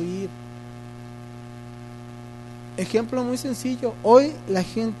destruir. Ejemplo muy sencillo. Hoy la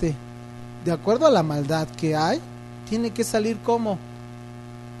gente, de acuerdo a la maldad que hay, tiene que salir como,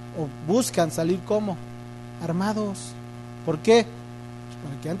 o buscan salir como, armados. ¿Por qué? Pues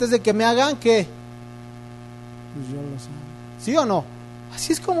para que antes de que me hagan, ¿qué? Pues yo lo sé. ¿Sí o no?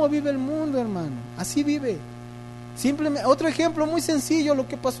 Así es como vive el mundo, hermano. Así vive. Simplemente, otro ejemplo muy sencillo, lo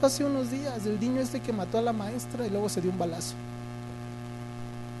que pasó hace unos días, el niño que mató a la maestra y luego se dio un balazo.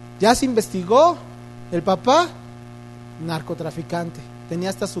 Ya se investigó, el papá, narcotraficante, tenía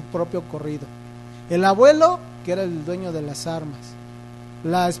hasta su propio corrido. El abuelo, que era el dueño de las armas.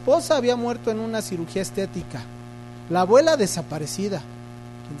 La esposa había muerto en una cirugía estética. La abuela desaparecida.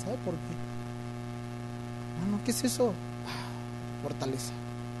 ¿Quién sabe por qué? No, ¿qué es eso? Fortaleza.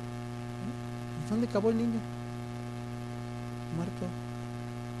 ¿Y dónde acabó el niño? Muerto.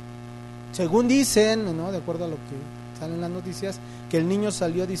 Según dicen, ¿no? De acuerdo a lo que salen las noticias, que el niño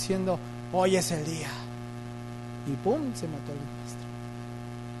salió diciendo, hoy es el día, y pum, se mató al maestro.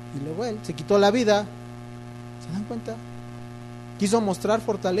 Y luego él se quitó la vida. ¿Se dan cuenta? Quiso mostrar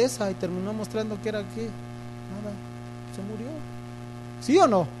fortaleza y terminó mostrando que era ¿qué? Nada, se murió. ¿Sí o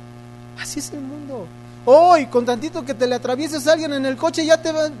no? Así es el mundo. Hoy, con tantito que te le atravieses a alguien en el coche,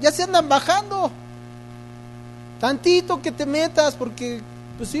 ya se andan bajando. Tantito que te metas, porque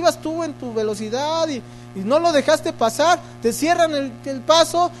pues ibas tú en tu velocidad y no lo dejaste pasar, te cierran el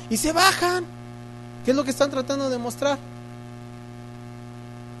paso y se bajan. ¿Qué es lo que están tratando de mostrar?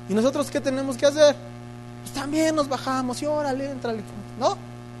 ¿Y nosotros qué tenemos que hacer? Pues también nos bajamos y órale, éntrale, ¿no?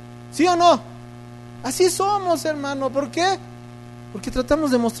 ¿Sí o no? Así somos, hermano. ¿Por qué? Porque tratamos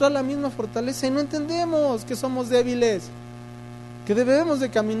de mostrar la misma fortaleza y no entendemos que somos débiles, que debemos de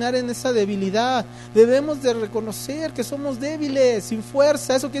caminar en esa debilidad. Debemos de reconocer que somos débiles, sin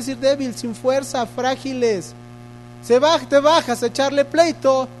fuerza. Eso quiere decir débil, sin fuerza, frágiles. Te bajas a echarle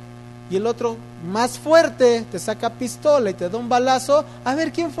pleito y el otro más fuerte te saca pistola y te da un balazo. A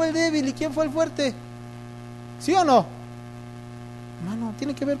ver, ¿quién fue el débil y quién fue el fuerte? ¿Sí o no? Hermano,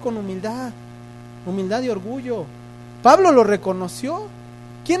 tiene que ver con humildad y orgullo. Pablo lo reconoció.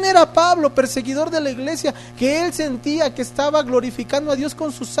 ¿Quién era Pablo? Perseguidor de la iglesia, que él sentía que estaba glorificando a Dios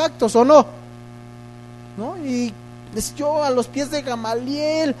con sus actos, ¿o no? ¿No? Y yo a los pies de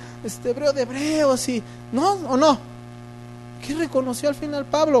Gamaliel, hebreo de hebreos, y ¿no? ¿O no? ¿Qué reconoció al final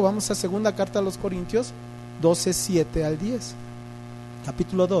Pablo? Vamos a segunda carta a los Corintios 12, 7 al 10.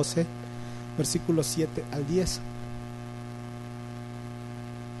 Capítulo 12, versículos 7 al 10.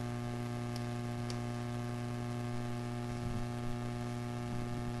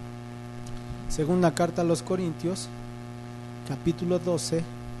 Segunda carta a los Corintios, capítulo 12,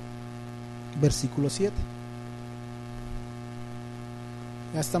 versículo 7.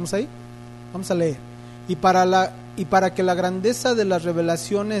 ¿Ya estamos ahí? Vamos a leer. Y para que la grandeza de las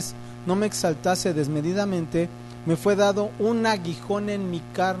revelaciones no me exaltase desmedidamente, me fue dado un aguijón en mi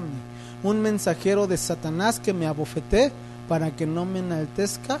carne, un mensajero de Satanás que me abofeté para que no me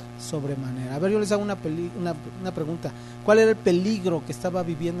enaltezca sobremanera. A ver, yo les hago una pregunta. ¿Cuál era el peligro que estaba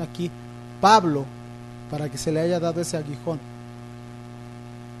viviendo aquí Pablo para que se le haya dado ese aguijón?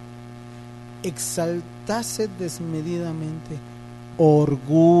 Exaltase desmedidamente.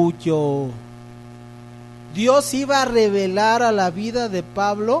 Orgullo. Dios iba a revelar a la vida de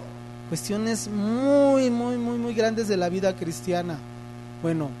Pablo cuestiones muy grandes de la vida cristiana.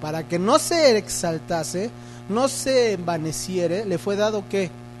 Bueno, para que no se exaltase, no se envaneciere, le fue dado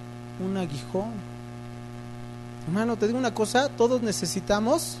 ¿qué? Un aguijón. Hermano, te digo una cosa, todos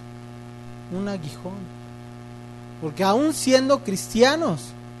necesitamos un aguijón. Porque aún siendo cristianos,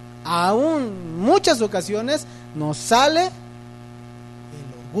 aún muchas ocasiones nos sale el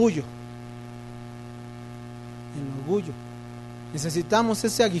orgullo. El orgullo. Necesitamos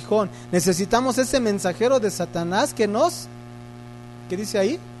ese aguijón, necesitamos ese mensajero de Satanás que nos, ¿qué dice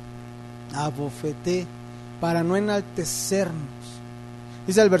ahí? Abofeté, para no enaltecernos.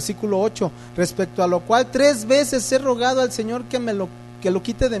 Dice el versículo 8, respecto a lo cual 3 veces he rogado al Señor que lo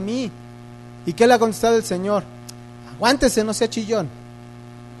quite de mí. ¿Y qué le ha contestado el Señor? Aguántese, no sea chillón.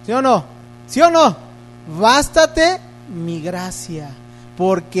 ¿Sí o no? ¿Sí o no? Bástate mi gracia,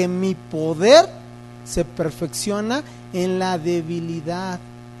 porque mi poder se perfecciona en la debilidad.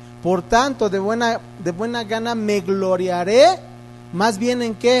 Por tanto, de buena gana me gloriaré, más bien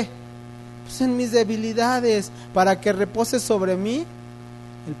 ¿en qué? Pues en mis debilidades, para que repose sobre mí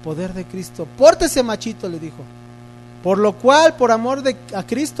el poder de Cristo. Pórtese machito, le dijo. Por lo cual, por amor a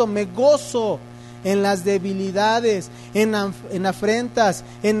Cristo, me gozo en las debilidades, en afrentas,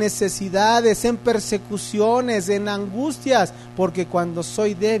 en necesidades, en persecuciones, en angustias, porque cuando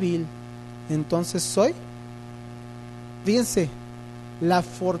soy débil, entonces soy, fíjense, la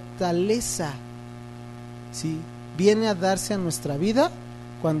fortaleza, ¿sí?, viene a darse a nuestra vida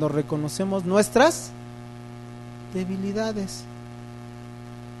cuando reconocemos nuestras debilidades.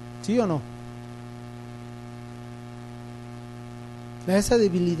 ¿Sí o no? Esa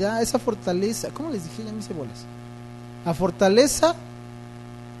debilidad, esa fortaleza, ¿cómo les dije? Ya me hice bolas. La fortaleza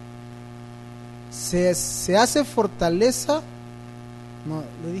se hace fortaleza. No,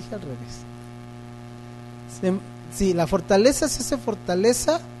 le dije al revés. Sí, la fortaleza se hace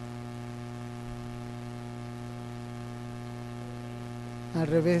fortaleza al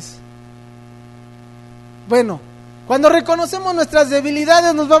revés. Bueno, cuando reconocemos nuestras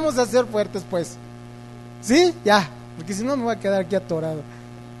debilidades nos vamos a hacer fuertes, pues. ¿Sí? Ya, porque si no me voy a quedar aquí atorado.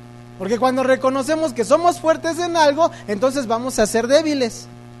 Porque cuando reconocemos que somos fuertes en algo, entonces vamos a ser débiles.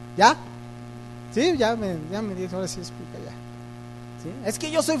 ¿Ya? ¿Sí? Ya me dijo, ahora sí explica ya. ¿Sí? Es que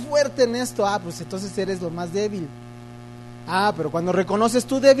yo soy fuerte en esto. Pues entonces eres lo más débil. Pero cuando reconoces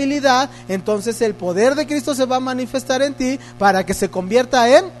tu debilidad, entonces el poder de Cristo se va a manifestar en ti para que se convierta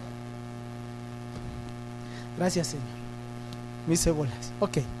en... Gracias, Señor. Me hice bolas.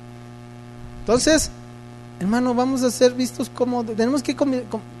 Ok. Entonces, hermano, vamos a ser vistos como... Tenemos que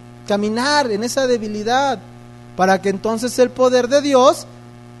caminar en esa debilidad para que entonces el poder de Dios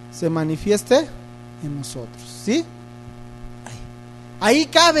se manifieste en nosotros. ¿Sí? Ahí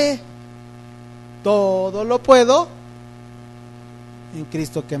cabe. Todo lo puedo en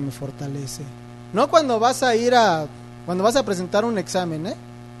Cristo que me fortalece. No cuando vas a presentar un examen,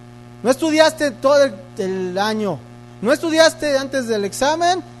 No estudiaste todo el año, no estudiaste antes del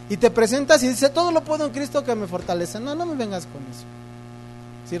examen y te presentas y dices, todo lo puedo en Cristo que me fortalece. No me vengas con eso.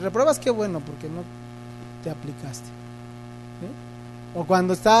 Si repruebas, qué bueno, porque no te aplicaste. ¿Sí? O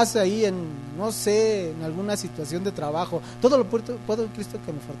cuando estás ahí en alguna situación de trabajo, todo lo puedo en Cristo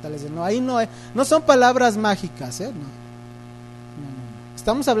que me fortalece. No, ahí no son palabras mágicas, No.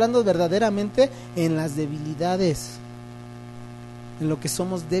 Estamos hablando verdaderamente en las debilidades, en lo que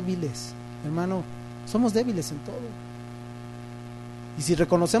somos débiles. Hermano, somos débiles en todo. Y si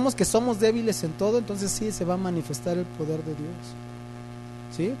reconocemos que somos débiles en todo, entonces sí se va a manifestar el poder de Dios.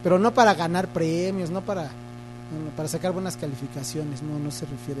 ¿Sí? Pero no para ganar premios, no para sacar buenas calificaciones. No se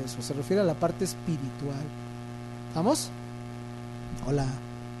refiere a eso. Se refiere a la parte espiritual. ¿Vamos? Hola.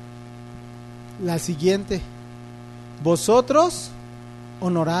 La siguiente. Vosotros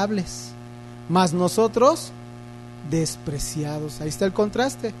honorables, mas nosotros despreciados. Ahí está el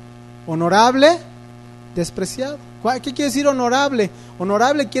contraste. Honorable, despreciado. ¿Qué quiere decir honorable?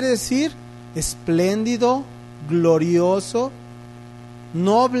 Honorable quiere decir espléndido, glorioso,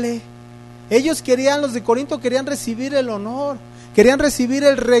 noble. Ellos querían, los de Corinto querían recibir el honor, querían recibir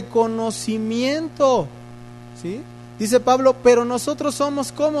el reconocimiento, ¿sí? Dice Pablo, pero nosotros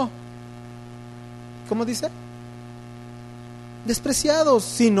somos ¿cómo? ¿Cómo dice? Despreciados,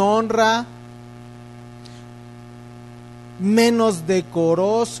 sin honra, menos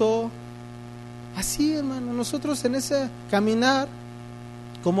decoroso. Así, hermano, nosotros en ese caminar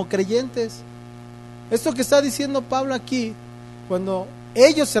como creyentes, esto que está diciendo Pablo aquí, cuando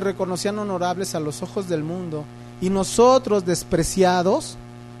ellos se reconocían honorables a los ojos del mundo y nosotros despreciados,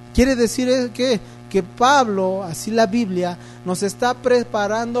 quiere decir que Pablo, así la Biblia, nos está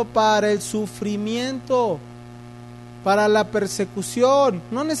preparando para el sufrimiento, para la persecución.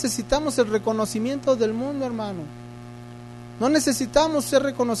 No necesitamos el reconocimiento del mundo, hermano. No necesitamos ser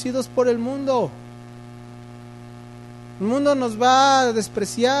reconocidos por el mundo. El mundo nos va a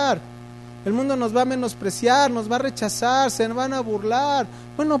despreciar, el mundo nos va a menospreciar, nos va a rechazar, se van a burlar.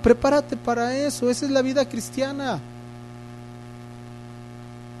 Bueno, prepárate para eso, esa es la vida cristiana.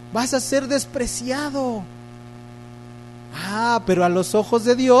 Vas a ser despreciado. Pero a los ojos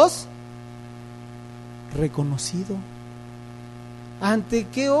de Dios, reconocido. ¿Ante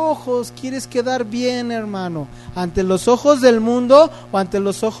qué ojos quieres quedar bien, hermano? ¿Ante los ojos del mundo o ante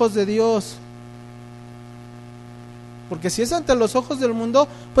los ojos de Dios? Porque si es ante los ojos del mundo,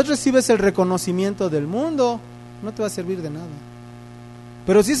 pues recibes el reconocimiento del mundo, no te va a servir de nada.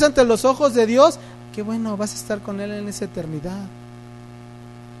 Pero si es ante los ojos de Dios, qué bueno, vas a estar con Él en esa eternidad.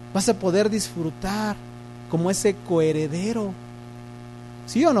 Vas a poder disfrutar como ese coheredero.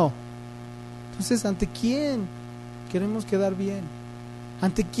 ¿Sí o no? Entonces, ¿ante quién queremos quedar bien?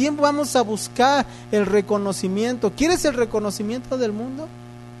 ¿Ante quién vamos a buscar el reconocimiento? ¿Quieres el reconocimiento del mundo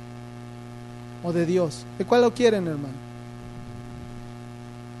o de Dios? ¿De cuál lo quieren, hermano?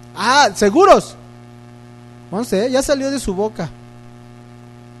 ¿Seguros? 11, ya salió de su boca.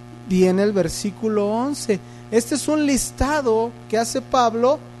 Viene el versículo 11. Este es un listado que hace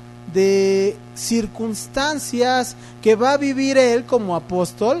Pablo de circunstancias que va a vivir él como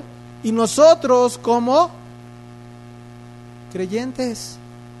apóstol y nosotros como creyentes,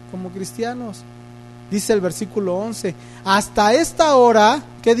 como cristianos. Dice el versículo 11, hasta esta hora,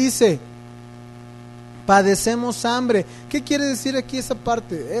 ¿qué dice? Padecemos hambre. ¿Qué quiere decir aquí esa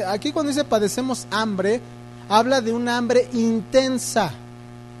parte? Aquí cuando dice padecemos hambre, habla de una hambre intensa,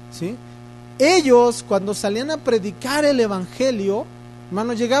 ¿sí? Ellos cuando salían a predicar el evangelio,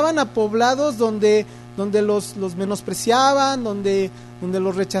 hermano, llegaban a poblados donde los menospreciaban, donde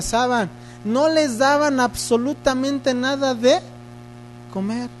los rechazaban, no les daban absolutamente nada de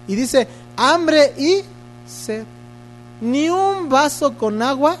comer. Y dice, hambre y sed. Ni un vaso con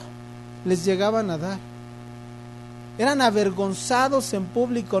agua les llegaban a dar. Eran avergonzados en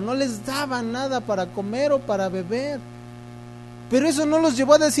público, no les daban nada para comer o para beber. Pero eso no los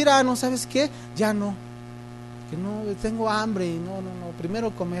llevó a decir, no, ¿sabes qué? Ya no, que no, tengo hambre y no,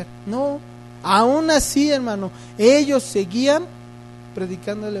 primero comer. No, aún así, hermano, ellos seguían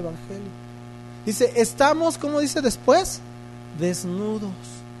predicando el evangelio. Dice, estamos, ¿cómo dice después? Desnudos.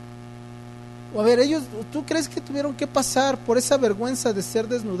 A ver, ellos, ¿tú crees que tuvieron que pasar por esa vergüenza de ser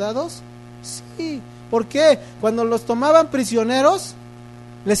desnudados? Sí. ¿Por qué? Cuando los tomaban prisioneros,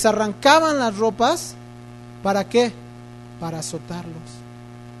 les arrancaban las ropas. ¿Para qué? Para azotarlos.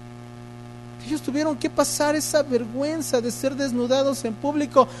 Ellos tuvieron que pasar esa vergüenza de ser desnudados en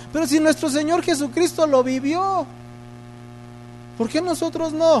público. Pero si nuestro Señor Jesucristo lo vivió, ¿por qué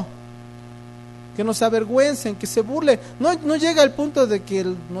nosotros no? Que nos avergüencen, que se burlen. No llega al punto de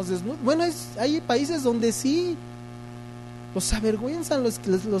que nos desnuden. Bueno, hay países donde sí los avergüenzan,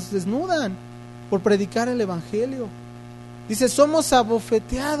 los desnudan por predicar el evangelio. Dice, somos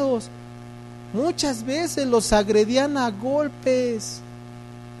abofeteados. Muchas veces los agredían a golpes,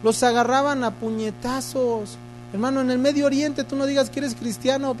 los agarraban a puñetazos. Hermano, en el Medio Oriente tú no digas que eres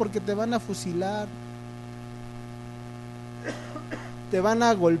cristiano porque te van a fusilar, te van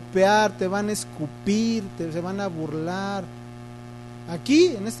a golpear, te van a escupir, se van a burlar. Aquí,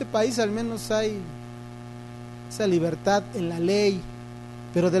 en este país, al menos hay esa libertad en la ley,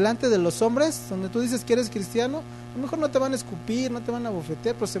 pero delante de los hombres, donde tú dices que eres cristiano, a lo mejor no te van a escupir, no te van a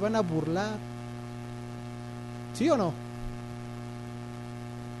bofetear, pero se van a burlar. ¿Sí o no?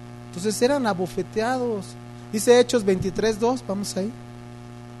 Entonces eran abofeteados. Dice Hechos 23:2, vamos ahí.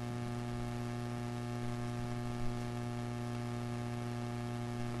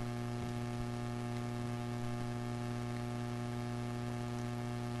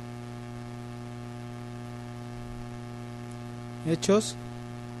 Hechos,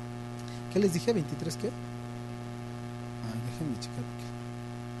 ¿qué les dije? ¿23 qué? Déjenme checar.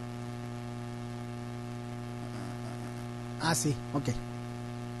 Sí, ok.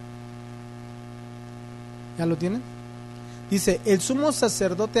 ¿Ya lo tienen? Dice, el sumo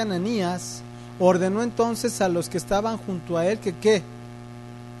sacerdote Ananías ordenó entonces a los que estaban junto a él que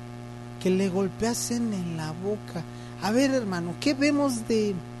le golpeasen en la boca. A ver, hermano, ¿qué vemos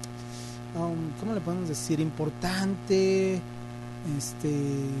de, cómo le podemos decir, importante,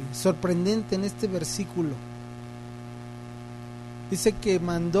 sorprendente en este versículo? Dice que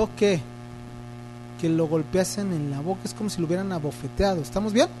mandó que lo golpeasen en la boca. Es como si lo hubieran abofeteado.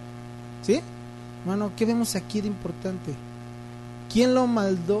 ¿Estamos bien? ¿Sí? Hermano, ¿qué vemos aquí de importante? ¿Quién lo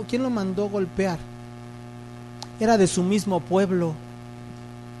mandó golpear? Era de su mismo pueblo.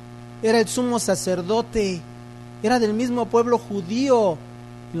 Era el sumo sacerdote. Era del mismo pueblo judío.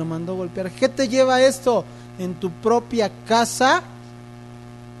 Y lo mandó golpear. ¿Qué te lleva a esto? En tu propia casa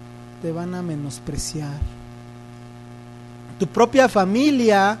te van a menospreciar. Tu propia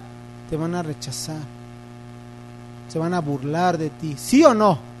familia te van a rechazar. Se van a burlar de ti. ¿Sí o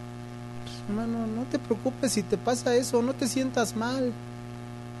no? Hermano, no te preocupes si te pasa eso, no te sientas mal.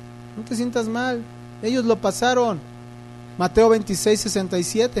 No te sientas mal. Ellos lo pasaron. Mateo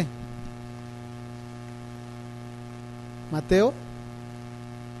 26:67. Mateo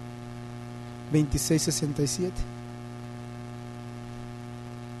 26:67.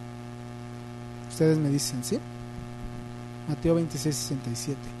 Ustedes me dicen, ¿sí? Mateo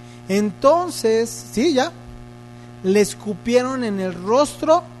 26:67. Entonces, ¿sí? Ya. Le escupieron en el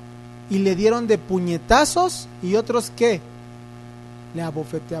rostro y le dieron de puñetazos, y otros ¿qué? Le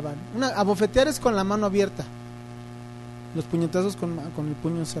abofeteaban. Abofetear es con la mano abierta, los puñetazos con el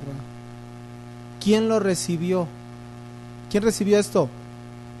puño cerrado. ¿Quién lo recibió? ¿Quién recibió esto?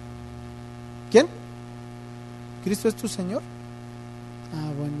 ¿Quién? ¿Cristo es tu Señor?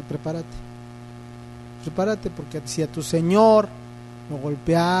 Ah, bueno, prepárate, porque si a tu Señor lo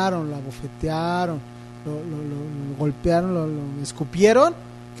golpearon, lo abofetearon, lo golpearon, lo escupieron,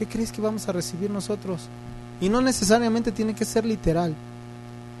 ¿qué crees que vamos a recibir nosotros? Y no necesariamente tiene que ser literal,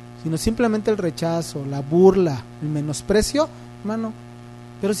 sino simplemente el rechazo, la burla, el menosprecio, hermano.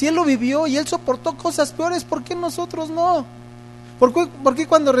 Pero si Él lo vivió y Él soportó cosas peores, ¿por qué nosotros no? ¿Por qué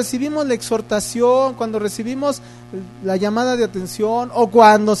cuando recibimos la exhortación, cuando recibimos la llamada de atención, o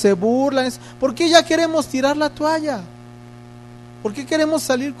cuando se burlan, ¿por qué ya queremos tirar la toalla? ¿Por qué queremos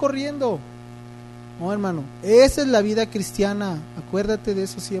salir corriendo? No, hermano, esa es la vida cristiana. Acuérdate de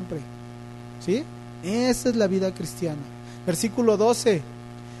eso siempre. ¿Sí? Esa es la vida cristiana. Versículo 12.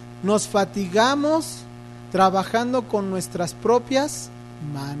 Nos fatigamos trabajando con nuestras propias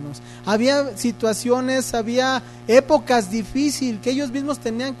manos. Había situaciones, había épocas difíciles que ellos mismos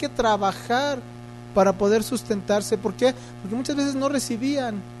tenían que trabajar para poder sustentarse. ¿Por qué? Porque muchas veces no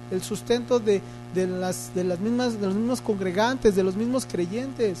recibían el sustento de los mismos congregantes, de los mismos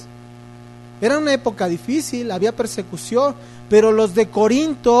creyentes. Era una época difícil, había persecución, pero los de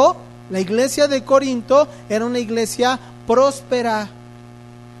Corinto, la iglesia de Corinto, era una iglesia próspera.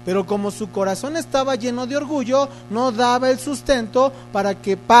 Pero como su corazón estaba lleno de orgullo, no daba el sustento para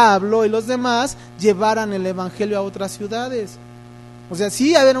que Pablo y los demás llevaran el evangelio a otras ciudades. O sea,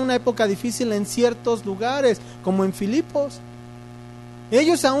 sí había una época difícil en ciertos lugares, como en Filipos.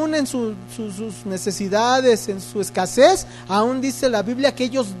 Ellos aún en sus necesidades, en su escasez, aún dice la Biblia que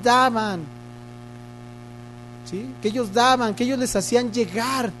ellos daban. ¿Sí? Que ellos daban, que ellos les hacían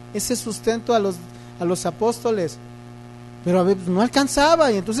llegar ese sustento a los apóstoles. Pero a veces no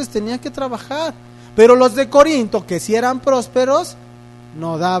alcanzaba y entonces tenían que trabajar. Pero los de Corinto, que sí eran prósperos,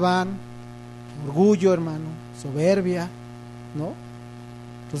 no daban. Orgullo, hermano, soberbia, ¿no?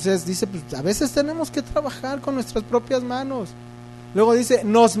 Entonces dice, pues a veces tenemos que trabajar con nuestras propias manos. Luego dice,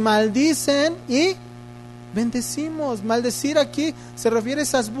 nos maldicen y bendecimos. Maldecir aquí se refiere a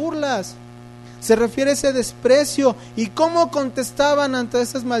esas burlas, se refiere a ese desprecio. ¿Y cómo contestaban ante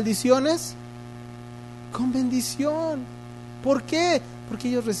esas maldiciones? Con bendición. ¿Por qué? Porque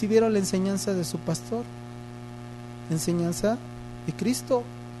ellos recibieron la enseñanza de su pastor, la enseñanza de Cristo.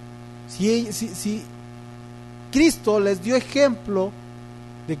 Si Cristo les dio ejemplo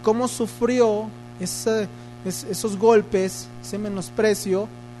de cómo sufrió esos golpes, ese menosprecio,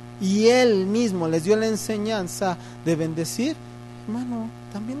 y Él mismo les dio la enseñanza de bendecir, hermano,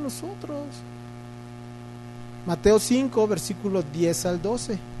 también nosotros. Mateo 5, versículos 10 al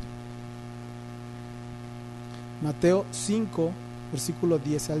 12. Mateo 5, versículos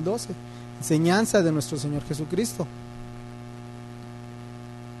 10 al 12. Enseñanza de nuestro Señor Jesucristo.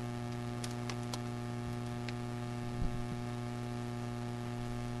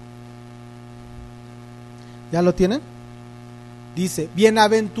 ¿Ya lo tienen? Dice,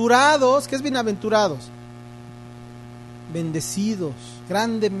 bienaventurados. ¿Qué es bienaventurados? Bendecidos,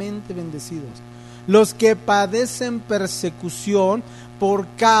 grandemente bendecidos, los que padecen persecución por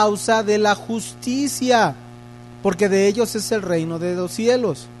causa de la justicia, porque de ellos es el reino de los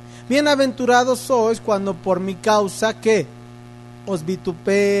cielos. Bienaventurados sois cuando por mi causa, ¿qué? Os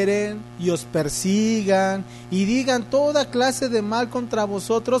vituperen y os persigan y digan toda clase de mal contra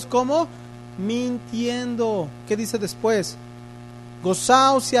vosotros, como mintiendo. ¿Qué dice después?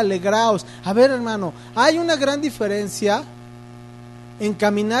 Gozaos y alegraos. A ver, hermano, hay una gran diferencia en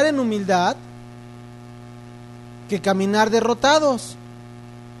caminar en humildad que caminar derrotados.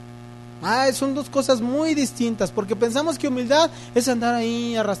 Son dos cosas muy distintas, porque pensamos que humildad es andar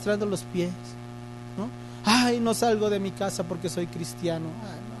ahí arrastrando los pies, ¿no? No salgo de mi casa porque soy cristiano.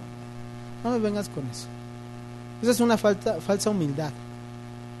 No me vengas con eso. Esa es una falsa humildad.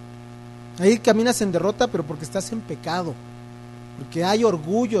 Ahí caminas en derrota, pero porque estás en pecado, porque hay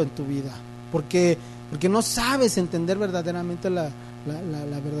orgullo en tu vida, porque no sabes entender verdaderamente la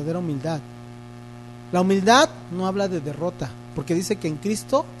verdadera humildad. La humildad no habla de derrota, porque dice que en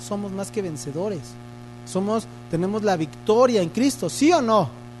Cristo somos más que vencedores. Tenemos la victoria en Cristo, ¿sí o no?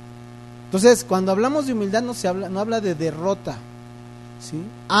 Entonces, cuando hablamos de humildad no habla de derrota, ¿sí?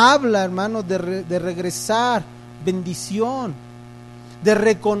 Habla, hermano, de regresar, bendición, de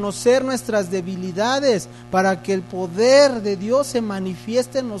reconocer nuestras debilidades para que el poder de Dios se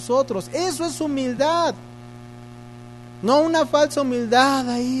manifieste en nosotros. Eso es humildad. No una falsa humildad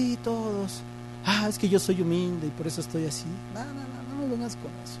ahí todos. Es que yo soy humilde y por eso estoy así. No me vengas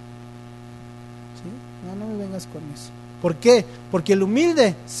con eso. ¿Sí? No me vengas con eso. ¿Por qué? Porque el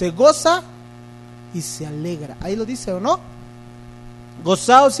humilde se goza y se alegra. Ahí lo dice, ¿o no?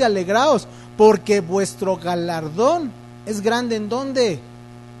 Gozaos y alegraos, porque vuestro galardón es grande. ¿En dónde?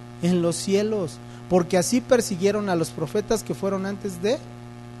 En los cielos, porque así persiguieron a los profetas que fueron antes de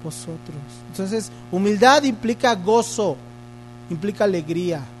vosotros. Entonces, humildad implica gozo, implica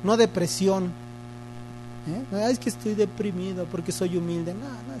alegría, no depresión. Es que estoy deprimido porque soy humilde.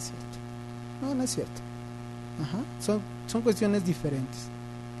 No es cierto. No es cierto. Son cuestiones diferentes,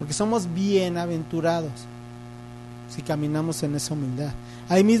 porque somos bienaventurados si caminamos en esa humildad.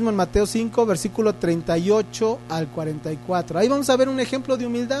 Ahí mismo en Mateo 5, versículo 38 al 44. Ahí vamos a ver un ejemplo de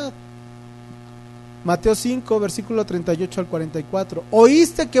humildad. Mateo 5, versículo 38 al 44.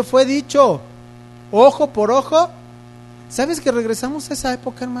 ¿Oíste que fue dicho ojo por ojo? ¿Sabes que regresamos a esa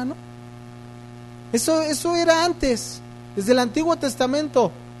época, hermano? Eso era antes, desde el Antiguo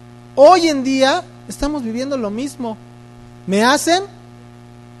Testamento. Hoy en día estamos viviendo lo mismo. ¿Me hacen?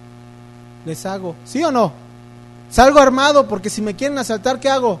 Les hago. ¿Sí o no? Salgo armado porque si me quieren asaltar, ¿qué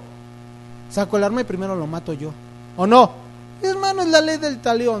hago? Saco el arma y primero lo mato yo. ¿O no? Hermano, es la ley del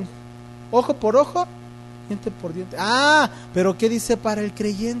talión. Ojo por ojo, diente por diente. Pero ¿qué dice para el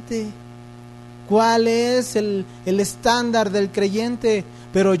creyente? ¿Cuál es el estándar del creyente?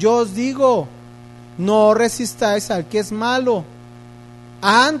 Pero yo os digo, no resistáis al que es malo.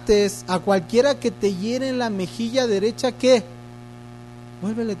 Antes, a cualquiera que te hiere en la mejilla derecha, ¿qué?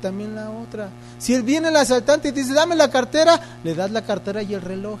 Vuélvele también la otra. Si viene el asaltante y te dice, dame la cartera, le das la cartera y el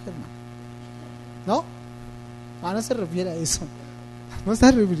reloj, hermano. ¿No? No se refiere a eso. No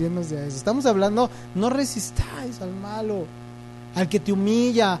está refiriéndose a eso. Estamos hablando, no resistáis al malo, al que te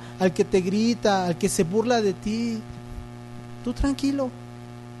humilla, al que te grita, al que se burla de ti. Tú tranquilo,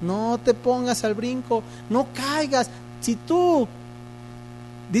 no te pongas al brinco, no caigas. Si tú,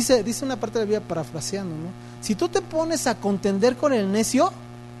 dice una parte de la Biblia parafraseando, ¿no? Si tú te pones a contender con el necio,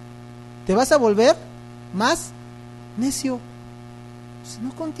 te vas a volver más necio.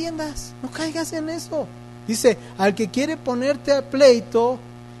 No contiendas, no caigas en eso. Dice, al que quiere ponerte a pleito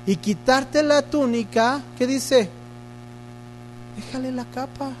y quitarte la túnica, ¿qué dice? Déjale la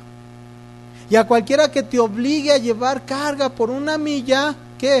capa. Y a cualquiera que te obligue a llevar carga por una milla,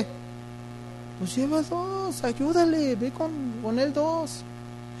 ¿qué? Pues lleva 2, ayúdale, ve con él 2.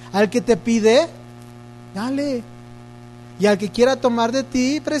 Al que te pide, dale. Y al que quiera tomar de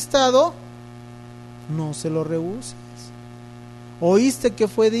ti prestado, no se lo rehuses. ¿Oíste que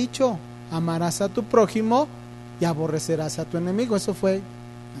fue dicho? Amarás a tu prójimo y aborrecerás a tu enemigo. Eso fue el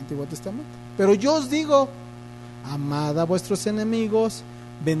Antiguo Testamento. Pero yo os digo, amad a vuestros enemigos,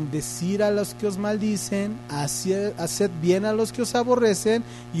 bendecid a los que os maldicen, haced bien a los que os aborrecen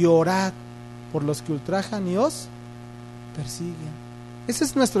y orad por los que ultrajan y os persiguen. Ese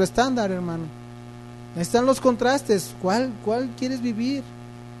es nuestro estándar, hermano. Ahí están los contrastes. ¿Cuál quieres vivir?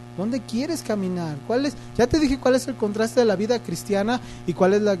 ¿Dónde quieres caminar? Ya te dije cuál es el contraste de la vida cristiana y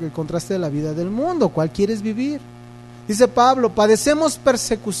cuál es el contraste de la vida del mundo. ¿Cuál quieres vivir? Dice Pablo, padecemos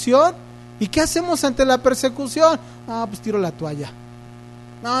persecución. ¿Y qué hacemos ante la persecución? Pues tiro la toalla.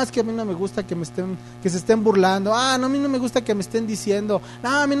 No, es que a mí no me gusta que se estén burlando. No, a mí no me gusta que me estén diciendo. No,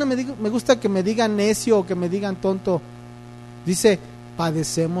 a mí no me gusta que me digan necio o que me digan tonto. Dice,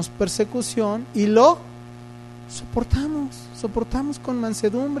 padecemos persecución y lo soportamos con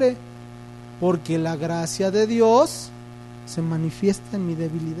mansedumbre, porque la gracia de Dios se manifiesta en mi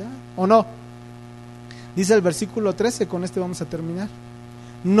debilidad. ¿O no? Dice el versículo 13, con este vamos a terminar.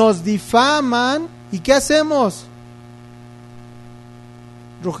 Nos difaman, ¿y qué hacemos?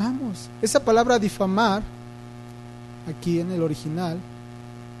 Rogamos. Esa palabra difamar, aquí en el original,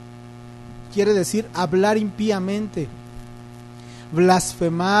 quiere decir hablar impíamente,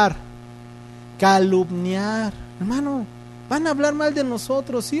 blasfemar, calumniar. Hermano, van a hablar mal de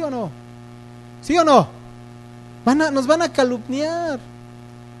nosotros, ¿sí o no? ¿Sí o no? Nos van a calumniar.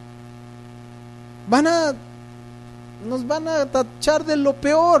 Nos van a tachar de lo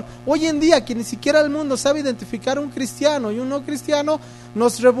peor. Hoy en día, que ni siquiera el mundo sabe identificar un cristiano y un no cristiano,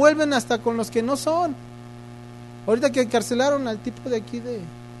 nos revuelven hasta con los que no son. Ahorita que encarcelaron al tipo de aquí de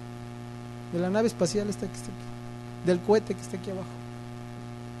la nave espacial esta que está aquí, del cohete que está aquí abajo.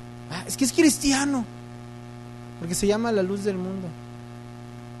 Es que es cristiano, porque se llama la luz del mundo.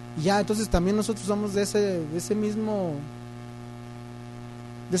 Y ya, entonces también nosotros somos de ese mismo,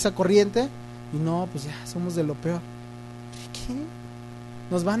 de esa corriente. Y no, pues ya somos de lo peor. ¿Qué?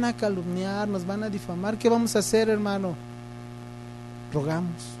 Nos van a calumniar, nos van a difamar. ¿Qué vamos a hacer, hermano?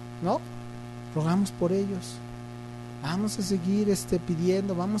 Rogamos, ¿no? Rogamos por ellos. Vamos a seguir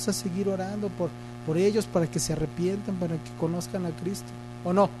pidiendo, vamos a seguir orando por ellos, para que se arrepientan, para que conozcan a Cristo.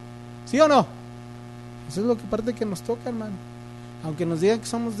 ¿O no? ¿Sí o no? Eso es lo que parte que nos toca, hermano. Aunque nos digan que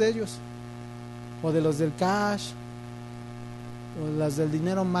somos de ellos, o de los del cash, o las del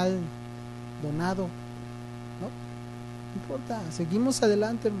dinero mal donado, ¿no? No importa, seguimos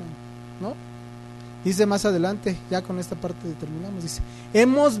adelante, hermano, ¿no? Dice más adelante, ya con esta parte terminamos, dice: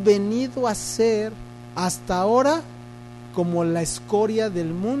 hemos venido a ser hasta ahora como la escoria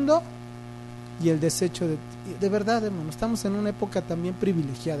del mundo y el desecho de verdad, hermano. Estamos en una época también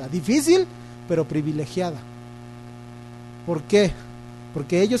privilegiada, difícil, pero privilegiada. ¿Por qué?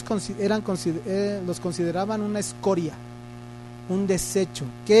 Porque ellos los consideraban una escoria, un desecho.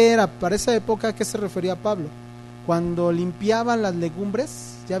 ¿Qué era? Para esa época, ¿a qué se refería Pablo? Cuando limpiaban las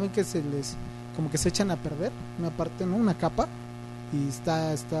legumbres, ya ven que como que se echan a perder una parte, ¿no? Una capa, y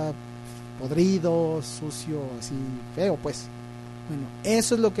está podrido, sucio, así feo, pues. Bueno,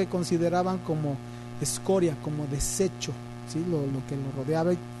 eso es lo que consideraban como escoria, como desecho, ¿sí? Lo que lo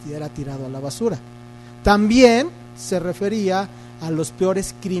rodeaba y era tirado a la basura. También se refería a los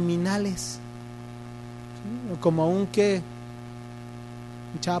peores criminales, ¿sí? Como un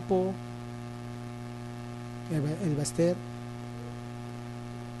Chapo, el Baster,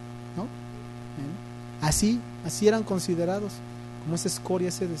 ¿no? Así eran considerados, como esa escoria,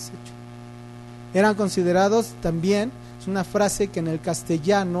 ese desecho. Eran considerados también, es una frase que en el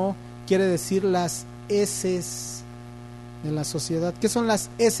castellano quiere decir las heces de la sociedad. ¿Qué son las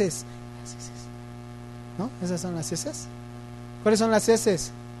heces? Las heces, ¿no? ¿Esas son las heces? ¿Cuáles son las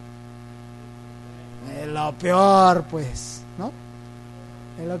heces? Lo peor, pues, ¿no?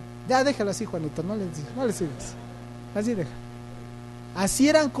 Ya déjalo así, Juanito, no le sigas. Así deja. Así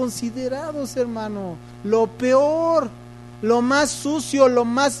eran considerados, hermano. Lo peor, lo más sucio, lo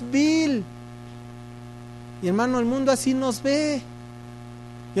más vil. Y hermano, el mundo así nos ve.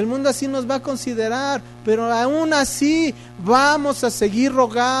 Y el mundo así nos va a considerar. Pero aún así vamos a seguir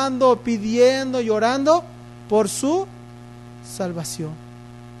rogando, pidiendo y orando por su salvación.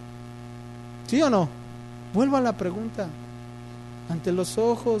 ¿Sí o no? Vuelvo a la pregunta. ¿Ante los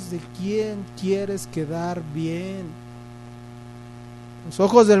ojos de quién quieres quedar bien? ¿Los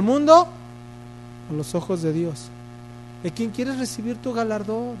ojos del mundo o los ojos de Dios? ¿De quién quieres recibir tu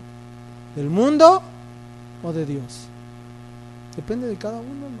galardón? ¿Del mundo o de Dios? Depende de cada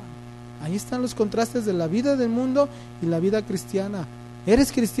uno, hermano. Ahí están los contrastes de la vida del mundo y la vida cristiana.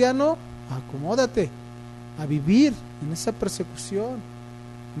 ¿Eres cristiano? Acomódate a vivir en esa persecución,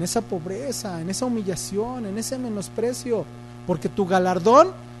 en esa pobreza, en esa humillación, en ese menosprecio, porque tu galardón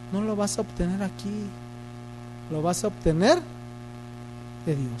no lo vas a obtener aquí, lo vas a obtener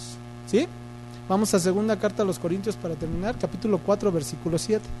de Dios. ¿Sí? Vamos a segunda carta a los Corintios para terminar, capítulo 4, versículo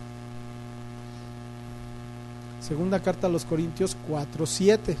 7. Segunda carta a los Corintios 4,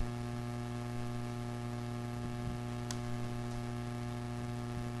 7.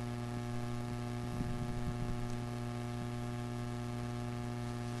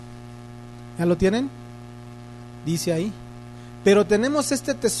 ¿Ya lo tienen? Dice ahí: pero tenemos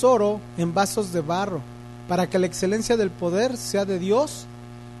este tesoro en vasos de barro, para que la excelencia del poder sea de Dios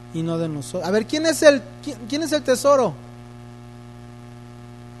y no de nosotros. A ver, ¿quién es el tesoro?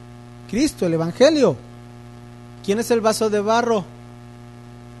 Cristo, el Evangelio. ¿Quién es el vaso de barro?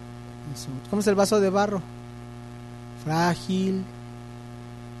 ¿Cómo es el vaso de barro? Frágil.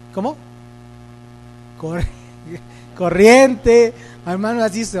 ¿Cómo? corriente. Hermano,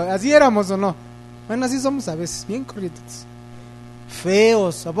 así éramos o no. Bueno, así somos a veces, bien corrientes.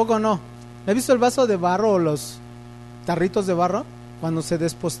 Feos, ¿a poco no? ¿Has visto el vaso de barro o los tarritos de barro? Cuando se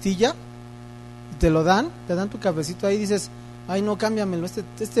despostilla y te dan tu cafecito ahí y dices, ay no, cámbiamelo,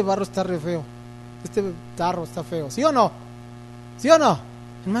 este barro está re feo, este tarro está feo, ¿sí o no? ¿Sí o no?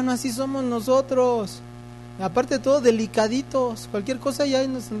 Hermano, así somos nosotros. Aparte de todo, delicaditos, cualquier cosa ya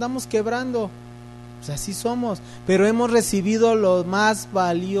nos andamos quebrando. Pues así somos, pero hemos recibido lo más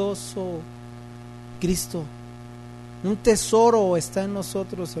valioso, Cristo. Un tesoro está en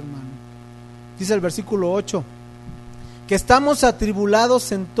nosotros, hermano. Dice el versículo 8, que estamos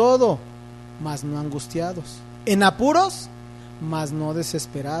atribulados en todo, mas no angustiados, en apuros, mas no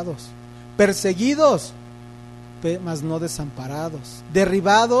desesperados, perseguidos, mas no desamparados,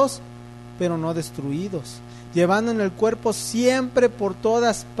 derribados, pero no destruidos, llevando en el cuerpo siempre por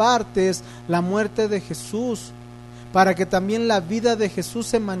todas partes la muerte de Jesús, para que también la vida de Jesús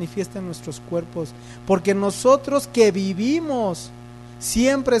se manifieste en nuestros cuerpos. Porque nosotros que vivimos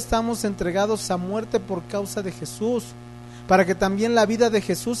siempre estamos entregados a muerte por causa de Jesús, para que también la vida de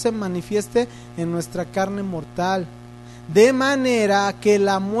Jesús se manifieste en nuestra carne mortal. De manera que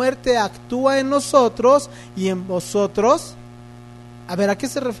la muerte actúa en nosotros y en vosotros. A ver, ¿a qué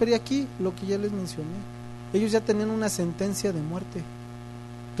se refería aquí? Lo que ya les mencioné. Ellos ya tenían una sentencia de muerte.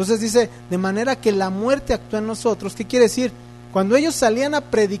 Entonces dice, de manera que la muerte actúa en nosotros. ¿Qué quiere decir? Cuando ellos salían a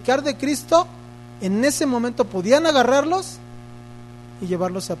predicar de Cristo, en ese momento podían agarrarlos y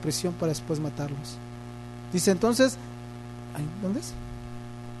llevarlos a prisión para después matarlos. Dice entonces, ¿dónde es?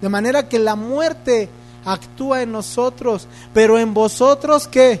 De manera que la muerte actúa en nosotros, pero en vosotros,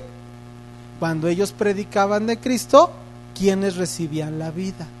 ¿qué? Cuando ellos predicaban de Cristo, ¿quiénes recibían la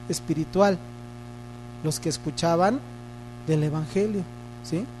vida espiritual? Los que escuchaban del Evangelio,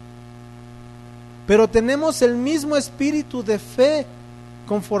 ¿sí? Pero tenemos el mismo espíritu de fe,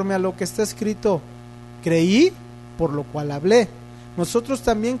 conforme a lo que está escrito: creí, por lo cual hablé. Nosotros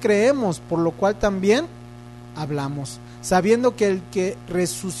también creemos, por lo cual también hablamos, sabiendo que el que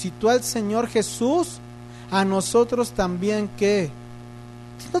resucitó al Señor Jesús, a nosotros también, ¿qué?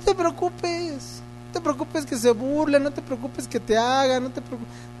 No te preocupes, no te preocupes que se burlen, no te preocupes que te hagan,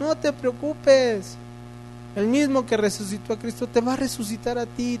 no te preocupes. El mismo que resucitó a Cristo te va a resucitar a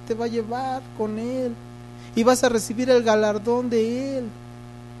ti, te va a llevar con Él y vas a recibir el galardón de Él,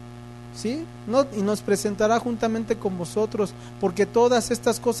 ¿sí? Y nos presentará juntamente con vosotros, porque todas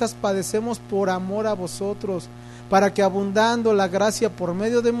estas cosas padecemos por amor a vosotros, para que abundando la gracia por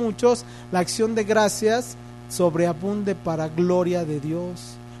medio de muchos, la acción de gracias sobreabunde para gloria de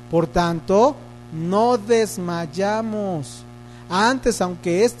Dios. Por tanto, no desmayamos. Antes,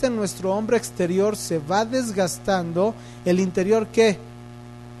 aunque nuestro hombre exterior se va desgastando, el interior, ¿qué?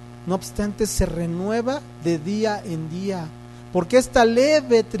 No obstante, se renueva de día en día, porque esta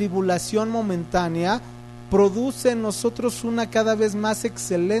leve tribulación momentánea produce en nosotros una cada vez más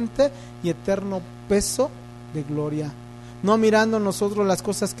excelente y eterno peso de gloria, no mirando nosotros las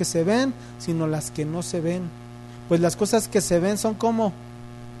cosas que se ven, sino las que no se ven, pues las cosas que se ven son como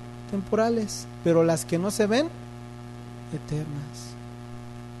temporales, pero las que no se ven, eternas.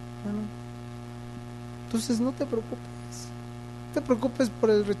 Bueno, entonces no te preocupes por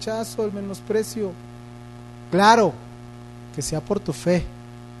el rechazo, el menosprecio. Claro, que sea por tu fe,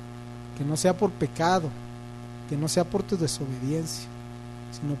 que no sea por pecado, que no sea por tu desobediencia,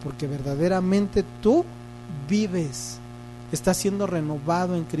 sino porque verdaderamente tú vives, estás siendo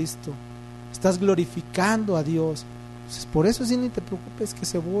renovado en Cristo, estás glorificando a Dios. Entonces, por eso sí, ni te preocupes que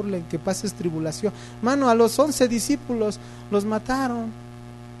se burlen, que pases tribulación. Mano, a los 11 discípulos los mataron,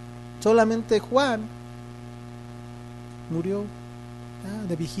 solamente Juan murió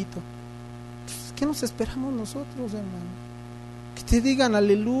de viejito. Entonces, ¿qué nos esperamos nosotros, hermano? Que te digan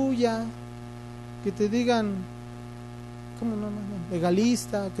aleluya, que te digan, ¿cómo no?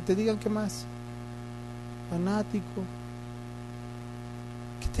 Legalista, que te digan, ¿qué más? Fanático.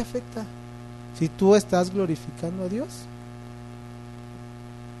 ¿Qué te afecta? Si tú estás glorificando a Dios,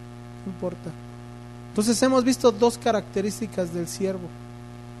 no importa. Entonces hemos visto dos características del siervo,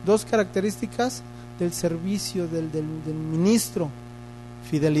 dos características del servicio del ministro: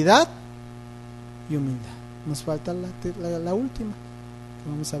 fidelidad y humildad. Nos falta la última, que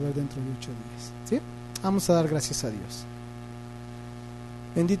vamos a ver dentro de 8 días, ¿sí? Vamos a dar gracias a Dios.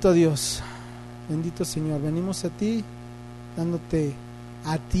 Bendito Dios, bendito Señor, venimos a ti, dándote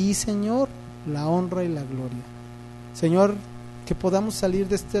a ti, Señor, la honra y la gloria. Señor, que podamos salir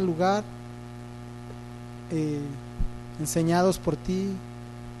de este lugar enseñados por ti,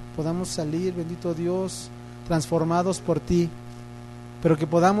 podamos salir, bendito Dios, transformados por ti, pero que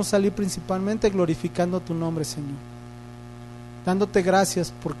podamos salir principalmente glorificando tu nombre, Señor, dándote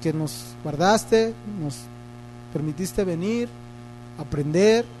gracias porque nos guardaste, nos permitiste venir,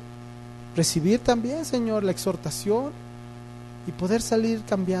 aprender, recibir también, Señor, la exhortación y poder salir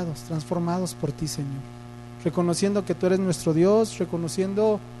cambiados, transformados por ti, Señor, reconociendo que tú eres nuestro Dios,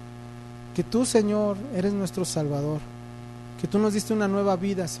 reconociendo que tú, Señor, eres nuestro Salvador, que tú nos diste una nueva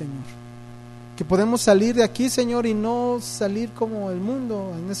vida, Señor, que podemos salir de aquí, Señor, y no salir como el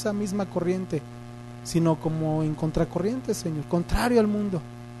mundo en esa misma corriente, sino como en contracorriente, Señor, contrario al mundo,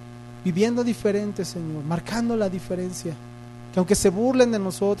 viviendo diferente, Señor, marcando la diferencia, que aunque se burlen de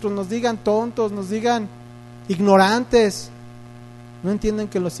nosotros, nos digan tontos, nos digan ignorantes, no entienden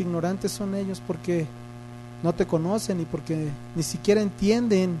que los ignorantes son ellos porque no te conocen y porque ni siquiera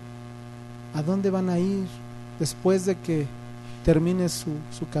entienden a dónde van a ir después de que termine su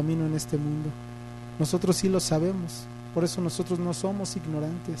camino en este mundo. Nosotros sí lo sabemos, por eso nosotros no somos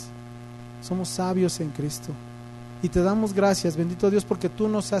ignorantes, somos sabios en Cristo. Y te damos gracias, bendito Dios, porque tú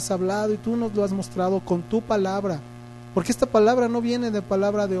nos has hablado y tú nos lo has mostrado con tu palabra, porque esta palabra no viene de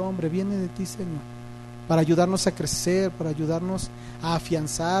palabra de hombre, viene de ti, Señor, para ayudarnos a crecer, para ayudarnos a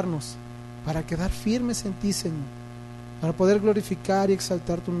afianzarnos, para quedar firmes en ti, Señor, para poder glorificar y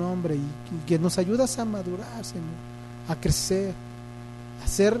exaltar tu nombre y que nos ayudas a madurar, Señor, a crecer, a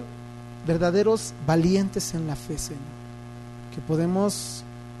ser verdaderos valientes en la fe, Señor, que podemos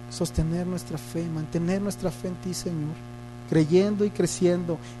sostener nuestra fe, mantener nuestra fe en ti, Señor, creyendo y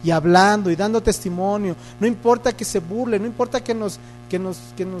creciendo y hablando y dando testimonio. No importa que se burlen, no importa que nos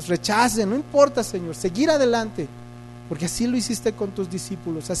rechacen, no importa, Señor, seguir adelante, porque así lo hiciste con tus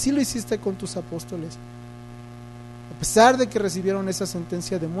discípulos, así lo hiciste con tus apóstoles. A pesar de que recibieron esa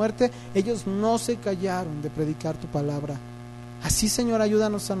sentencia de muerte, ellos no se callaron de predicar tu palabra. Así, Señor,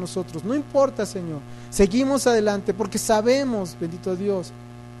 ayúdanos a nosotros. No importa, Señor, seguimos adelante porque sabemos, bendito Dios,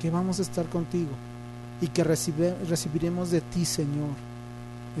 que vamos a estar contigo y que recibiremos de ti, Señor,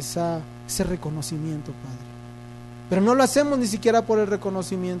 ese reconocimiento, Padre. Pero no lo hacemos ni siquiera por el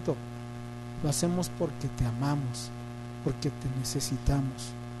reconocimiento, lo hacemos porque te amamos, porque te necesitamos,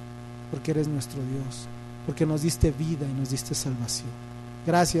 porque eres nuestro Dios, porque nos diste vida y nos diste salvación.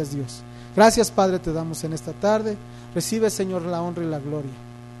 Gracias, Dios. Gracias, Padre, te damos en esta tarde. Recibe, Señor, la honra y la gloria.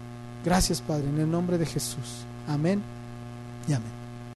 Gracias, Padre, en el nombre de Jesús. Amén y amén.